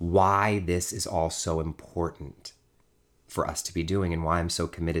feel why this is all so important for us to be doing and why I'm so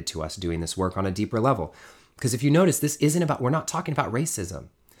committed to us doing this work on a deeper level. Because if you notice, we're not talking about racism.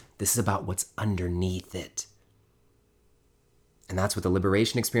 This is about what's underneath it. And that's what the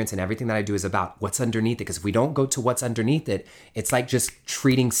liberation experience and everything that I do is about, what's underneath it. Because if we don't go to what's underneath it, it's like just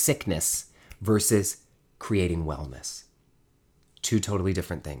treating sickness versus creating wellness. Two totally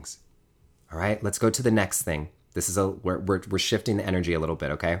different things. All right, let's go to the next thing. This is we're shifting the energy a little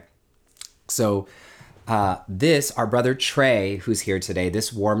bit, okay? So our brother Trey, who's here today,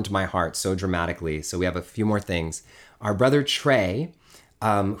 this warmed my heart so dramatically. So we have a few more things. Our brother Trey,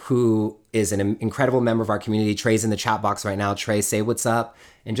 who is an incredible member of our community. Trey's in the chat box right now. Trey, say what's up.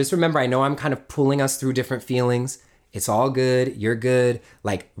 And just remember, I know I'm kind of pulling us through different feelings. It's all good. You're good.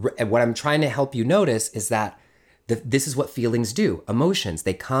 Like, what I'm trying to help you notice is that this is what feelings do. Emotions,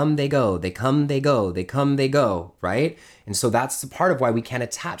 they come, they go, they come, they go, they come, they go, right? And so that's the part of why we can't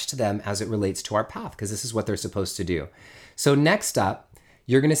attach to them as it relates to our path, because this is what they're supposed to do. So next up,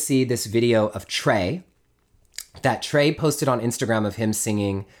 you're going to see this video of Trey that Trey posted on Instagram of him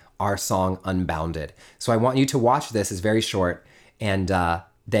singing our song Unbounded. So I want you to watch this. It's very short. And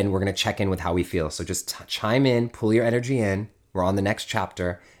then we're going to check in with how we feel. So just chime in, pull your energy in. We're on the next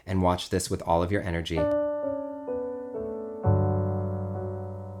chapter, and watch this with all of your energy.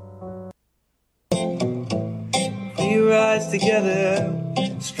 We rise together,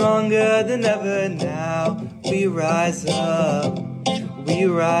 stronger than ever now. We rise up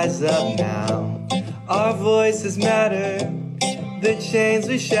now. Our voices matter, the chains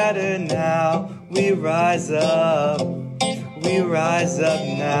we shatter now. We rise up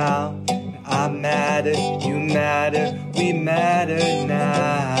now. I matter, you matter, we matter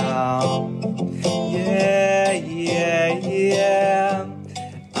now. Yeah, yeah, yeah.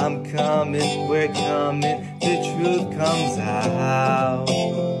 I'm coming, we're coming, the truth comes out.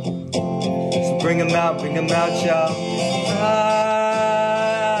 So bring 'em out, y'all.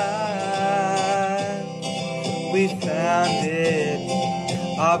 We found it,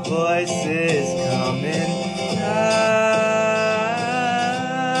 our voices coming out.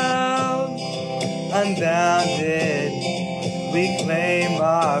 Unbounded, we claim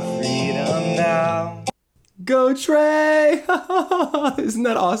our freedom now. Go Trey! Isn't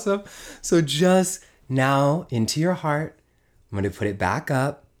that awesome? So just now into your heart, I'm going to put it back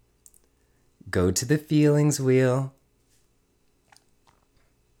up. Go to the feelings wheel.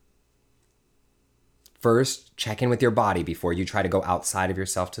 First, check in with your body before you try to go outside of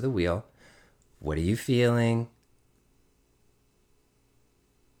yourself to the wheel. What are you feeling?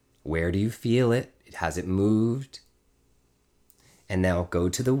 Where do you feel it? Has it moved? And now go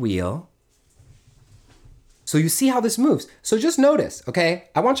to the wheel. So you see how this moves. So just notice, okay?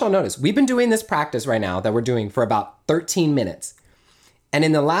 I want y'all to notice. We've been doing this practice right now that we're doing for about 13 minutes. And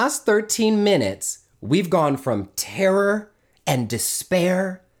in the last 13 minutes, we've gone from terror and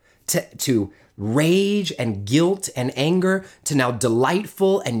despair to rage and guilt and anger to now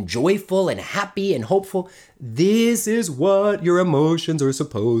delightful and joyful and happy and hopeful. This is what your emotions are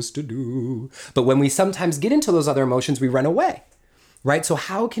supposed to do. But when we sometimes get into those other emotions, we run away. Right? So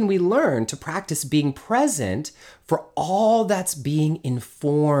how can we learn to practice being present for all that's being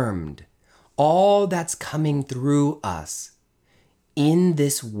informed, all that's coming through us in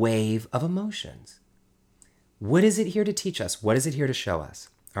this wave of emotions? What is it here to teach us? What is it here to show us?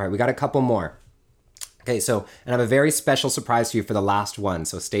 All right, we got a couple more. Okay, so, and I have a very special surprise for you for the last one,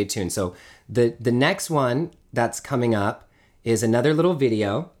 so stay tuned. So the next one that's coming up is another little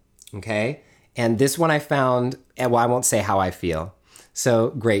video, okay? And this one I found, well, I won't say how I feel. So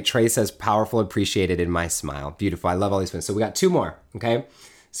great. Trey says, powerful, appreciated in my smile. Beautiful. I love all these ones. So we got two more. Okay.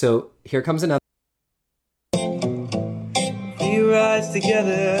 So here comes another. We rise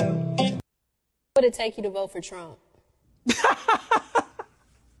together. What would it take you to vote for Trump?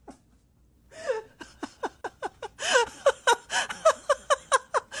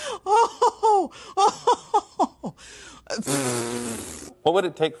 What would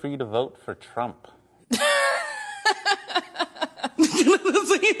it take for you to vote for Trump?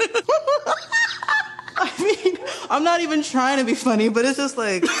 I mean, I'm not even trying to be funny, but it's just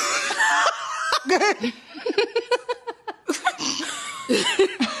like...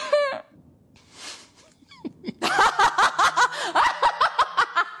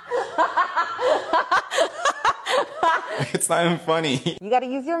 It's not even funny. You gotta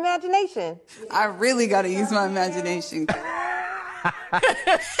use your imagination. I really gotta use my imagination.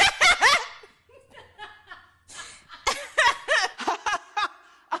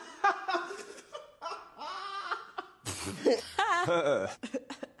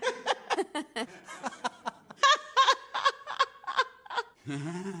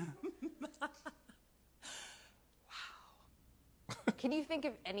 Can you think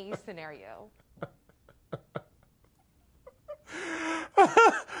of any scenario?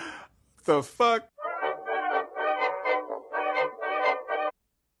 The fuck?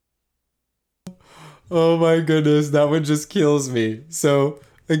 Oh my goodness, that one just kills me. So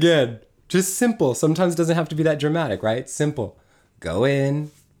again, just simple. Sometimes it doesn't have to be that dramatic, right? Simple. Go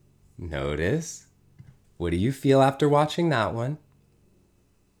in, notice. What do you feel after watching that one?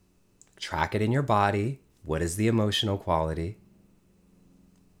 Track it in your body. What is the emotional quality?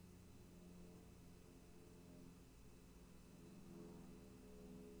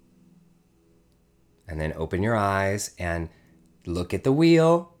 And then open your eyes and look at the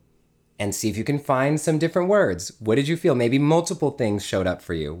wheel and see if you can find some different words. What did you feel? Maybe multiple things showed up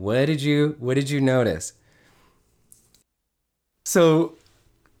for you. What did you notice? So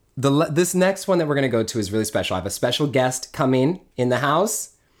this next one that we're going to go to is really special. I have a special guest coming in the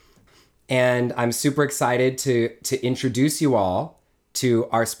house, and I'm super excited to introduce you all to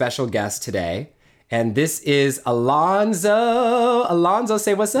our special guest today. And this is Alonzo. Alonzo,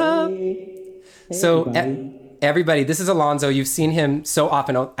 say what's up. So everybody, this is Alonzo. You've seen him so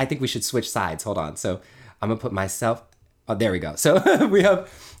often. Oh, I think we should switch sides. Hold on. So I'm going to put myself. Oh, there we go. So we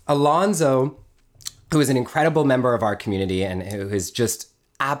have Alonzo, who is an incredible member of our community and who is just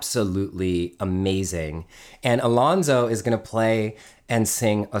absolutely amazing. And Alonzo is going to play and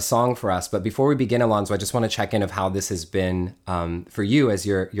sing a song for us. But before we begin, Alonzo, I just want to check in of how this has been for you as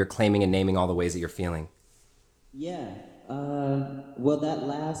you're claiming and naming all the ways that you're feeling. Yeah. Well, that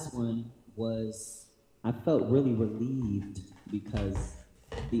last one was, I felt really relieved because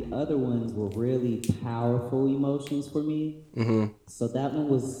the other ones were really powerful emotions for me. Mm-hmm. So that one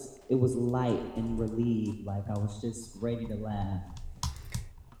was light and relieved, like I was just ready to laugh.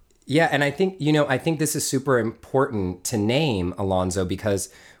 Yeah, and I think this is super important to name, Alonzo, because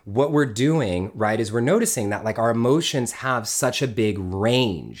what we're doing, right, is we're noticing that like our emotions have such a big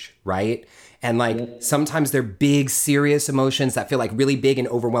range, right? And like sometimes they're big, serious emotions that feel like really big and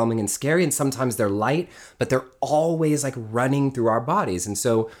overwhelming and scary. And sometimes they're light, but they're always like running through our bodies. And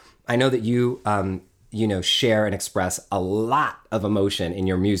so I know that you, share and express a lot of emotion in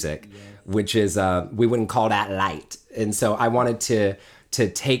your music, which is, we wouldn't call that light. And so I wanted to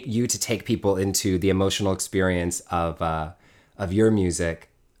take people into the emotional experience of your music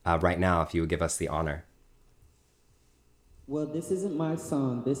right now, if you would give us the honor. Well, this isn't my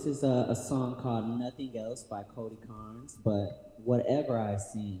song. This is a song called Nothing Else by Cody Carnes. But whatever I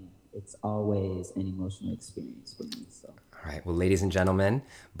sing, it's always an emotional experience for me. So. All right. Well, ladies and gentlemen,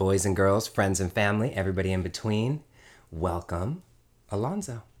 boys and girls, friends and family, everybody in between, welcome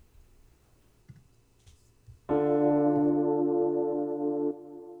Alonzo.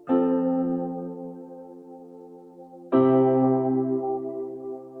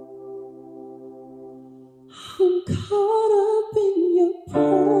 I'm caught up in your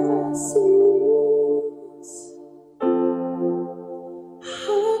presence.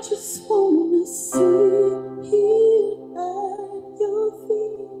 I just wanna sit here at your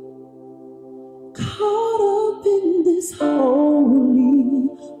feet, caught up in this holy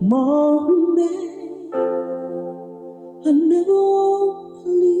moment. I never want to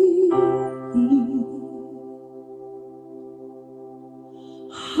leave.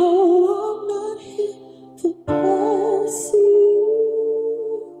 Oh, I'm not here for blessings.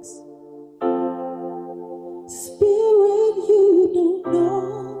 Spirit, you don't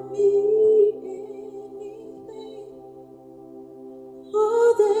know me anything more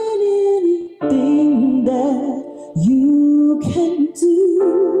than anything that you can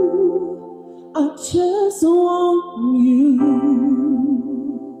do. I just want you.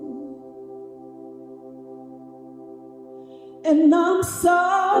 And I'm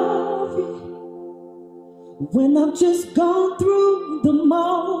sorry when I've just gone through the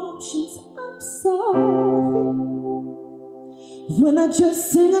motions. I'm sorry when I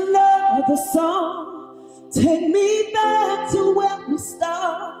just sing another song. Take me back to where we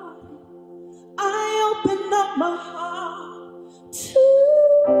started. I open up my heart to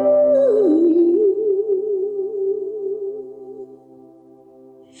you.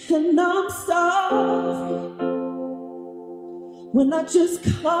 And I'm sorry when I just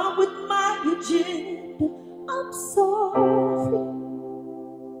come with my agenda. I'm sorry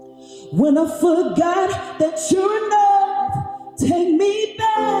When I forgot that you're enough, take me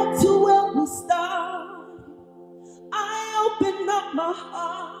back to where we started. I open up my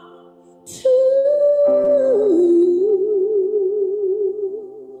heart to you.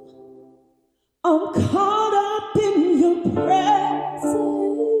 I'm caught up in your presence.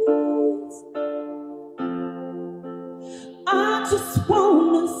 I just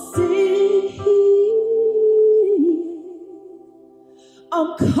wanna see.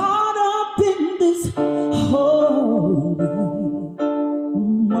 I'm caught up in this holy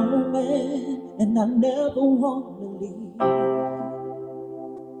moment, and I never wanna leave.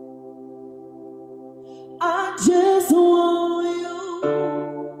 I just want you,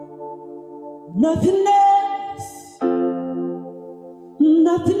 nothing else,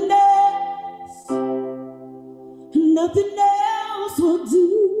 nothing else, nothing else will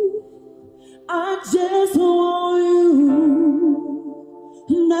do. I just want you,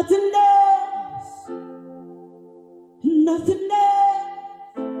 nothing else, nothing else,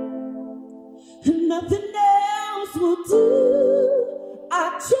 nothing else will do.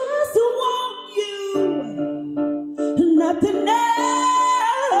 I just want you, nothing else,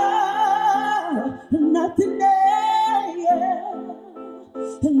 nothing else,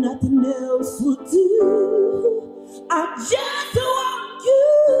 nothing else will do. I just want you,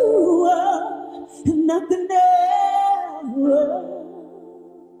 nothing else.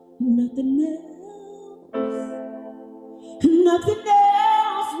 Nothing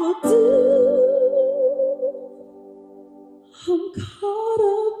else will do. I'm caught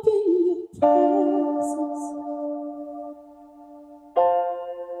up in your presence.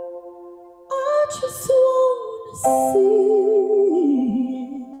 I just wanna see,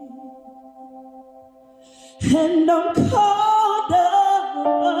 and I'm caught up.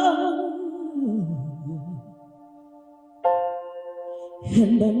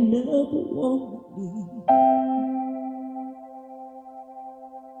 And I never wanna leave.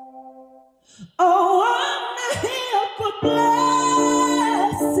 Oh, I'm not here for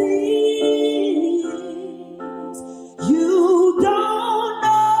blessings. You don't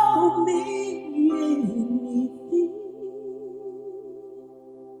know me anything.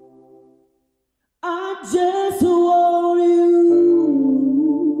 I just want you.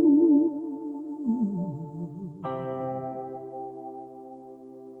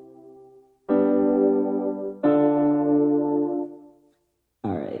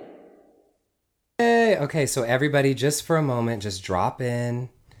 Okay, so everybody, just for a moment, just drop in.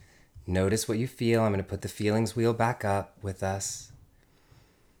 Notice what you feel. I'm going to put the feelings wheel back up with us.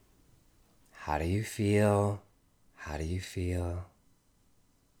 How do you feel? How do you feel?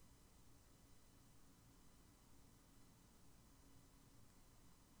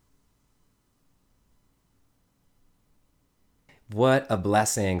 What a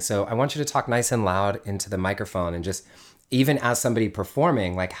blessing. So I want you to talk nice and loud into the microphone, and just even as somebody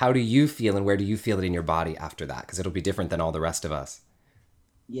performing, like, how do you feel and where do you feel it in your body after that? Because it'll be different than all the rest of us.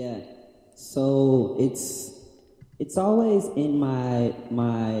 Yeah. So it's always in my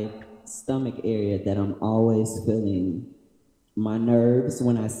stomach area that I'm always feeling my nerves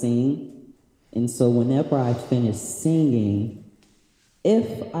when I sing. And so whenever I finish singing,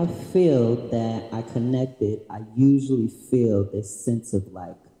 if I feel that I connected, I usually feel this sense of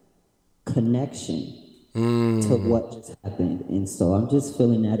like connection to what just happened. And so I'm just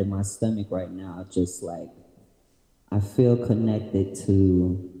feeling that in my stomach right now. Just like I feel connected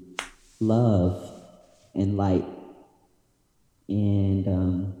to love and light.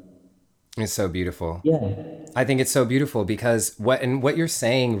 And it's so beautiful. Yeah. I think it's so beautiful because what you're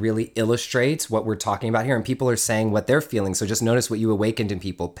saying really illustrates what we're talking about here, and people are saying what they're feeling. So just notice what you awakened in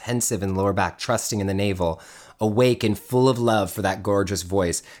people: pensive in lower back, trusting in the navel, awake and full of love for that gorgeous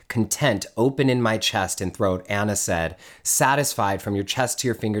voice, content, open in my chest and throat, Anna said, satisfied from your chest to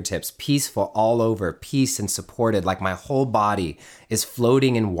your fingertips, peaceful all over, peace and supported, like my whole body is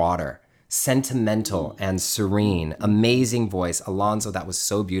floating in water, sentimental and serene, amazing voice. Alonzo, that was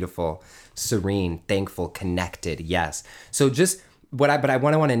so beautiful. Serene, thankful, connected. Yes. So just what I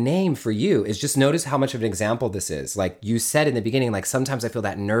want to name for you is just notice how much of an example this is. Like you said in the beginning, like sometimes I feel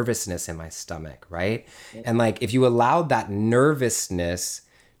that nervousness in my stomach, right? Yeah. And like if you allowed that nervousness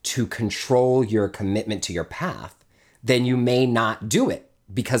to control your commitment to your path, then you may not do it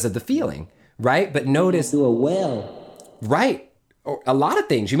because of the feeling, right? But notice, do it well. Right. Or a lot of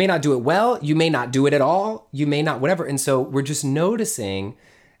things. You may not do it well. You may not do it at all. You may not, whatever. And so we're just noticing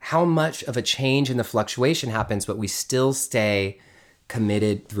how much of a change in the fluctuation happens, but we still stay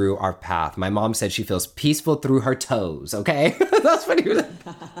committed through our path. My mom said she feels peaceful through her toes, okay? That's what he was.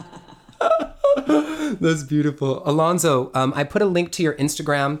 That's beautiful. Alonzo, I put a link to your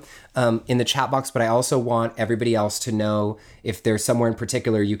Instagram in the chat box, but I also want everybody else to know if there's somewhere in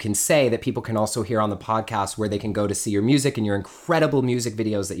particular you can say that people can also hear on the podcast where they can go to see your music and your incredible music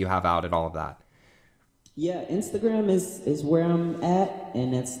videos that you have out and all of that. Yeah, Instagram is where I'm at,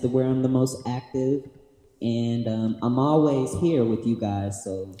 and that's where I'm the most active. And I'm always here with you guys.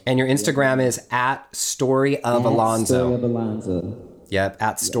 So. And your Instagram is at Story of Alonzo. Story of Alonzo. Yep,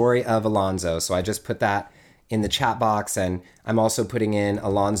 at Story of Alonzo. So I just put that in the chat box, and I'm also putting in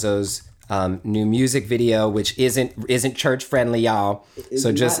Alonzo's new music video, which isn't church friendly, y'all.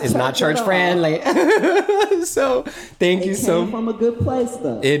 It's not church friendly. So thank you so much. From a good place,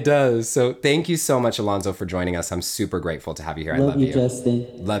 though. It does. So thank you so much, Alonzo, for joining us. I'm super grateful to have you here. I love you, Justin.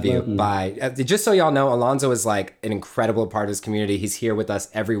 Love you. Bye. Just so y'all know, Alonzo is like an incredible part of this community. He's here with us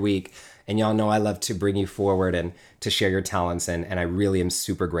every week. And y'all know I love to bring you forward and to share your talents. And I really am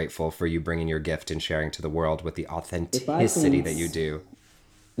super grateful for you bringing your gift and sharing to the world with the authenticity that you do.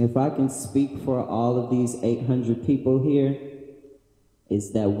 If I can speak for all of these 800 people here,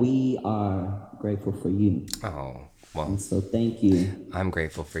 is that we are grateful for you. Oh, well. And so thank you. I'm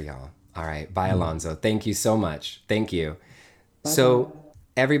grateful for y'all. All right. Bye, Alonzo. Thank you so much. Thank you. Bye. So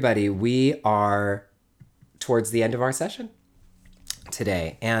everybody, we are towards the end of our session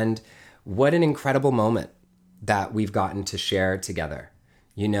today. And what an incredible moment that we've gotten to share together,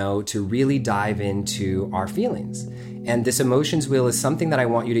 you know, to really dive into our feelings. And this emotions wheel is something that I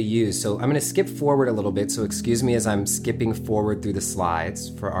want you to use. So I'm going to skip forward a little bit. So excuse me as I'm skipping forward through the slides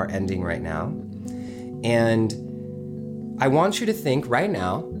for our ending right now. And I want you to think right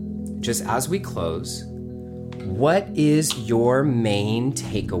now, just as we close, what is your main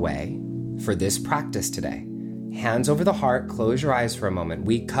takeaway for this practice today? Hands over the heart, close your eyes for a moment.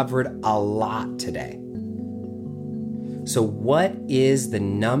 We covered a lot today. So what is the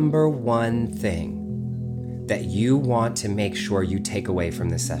number one thing that you want to make sure you take away from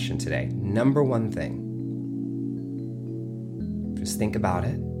this session today? Number one thing. Just think about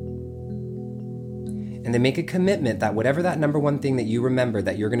it. And then make a commitment that whatever that number one thing that you remember,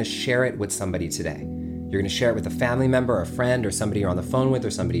 that you're going to share it with somebody today. You're going to share it with a family member, or a friend, or somebody you're on the phone with,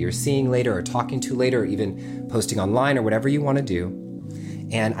 or somebody you're seeing later, or talking to later, or even posting online, or whatever you want to do.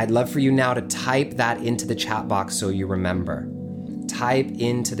 And I'd love for you now to type that into the chat box so you remember. Type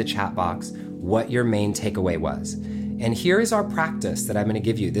into the chat box what your main takeaway was. And here is our practice that I'm going to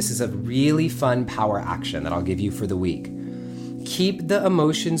give you. This is a really fun power action that I'll give you for the week. Keep the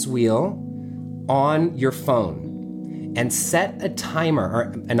emotions wheel on your phone and set a timer, or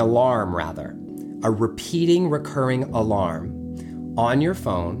an alarm rather, a repeating, recurring alarm on your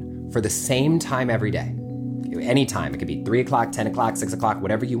phone for the same time every day. Anytime. It could be 3 o'clock, 10 o'clock, 6 o'clock,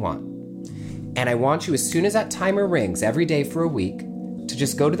 whatever you want. And I want you, as soon as that timer rings every day for a week, to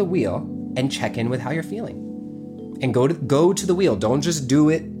just go to the wheel and check in with how you're feeling. And go to the wheel. Don't just do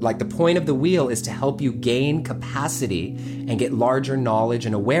it. Like, the point of the wheel is to help you gain capacity and get larger knowledge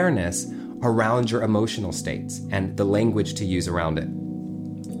and awareness around your emotional states and the language to use around it.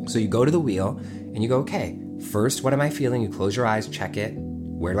 So you go to the wheel and you go, okay, first, what am I feeling? You close your eyes, check it.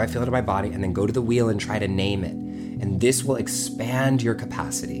 Where do I feel it in my body? And then go to the wheel and try to name it. And this will expand your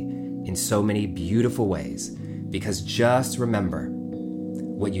capacity in so many beautiful ways. Because just remember,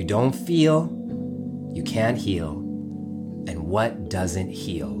 what you don't feel, you can't heal. And what doesn't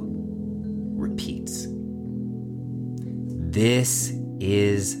heal repeats. This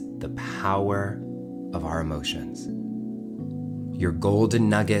is the power of our emotions. Your golden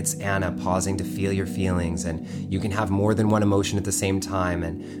nuggets, Anna, pausing to feel your feelings, and you can have more than one emotion at the same time.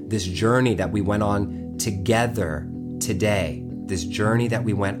 And this journey that we went on together today,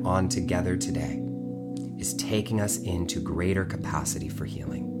 is taking us into greater capacity for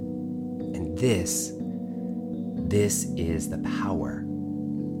healing. And this is the power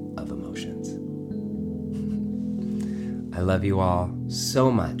of emotions. I love you all so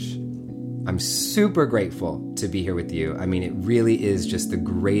much. I'm super grateful to be here with you. I mean, it really is just the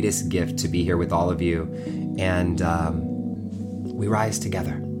greatest gift to be here with all of you. And we rise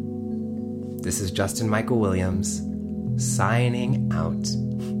together. This is Justin Michael Williams signing out.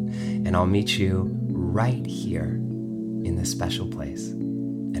 And I'll meet you right here in this special place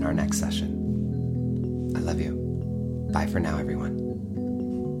in our next session. I love you. Bye for now, everyone.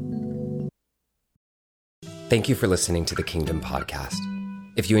 Thank you for listening to the Kingdom Podcast.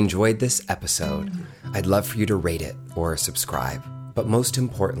 If you enjoyed this episode, I'd love for you to rate it or subscribe. But most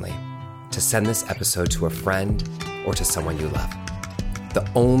importantly, to send this episode to a friend or to someone you love. The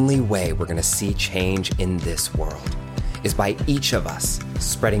only way we're going to see change in this world is by each of us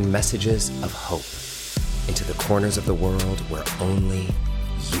spreading messages of hope into the corners of the world where only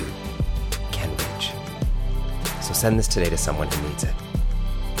you can So send this today to someone who needs it.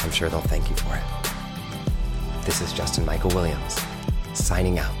 I'm sure they'll thank you for it. This is Justin Michael Williams,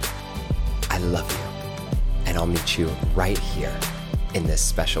 signing out. I love you, and I'll meet you right here in this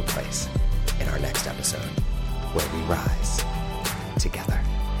special place in our next episode, where we rise together.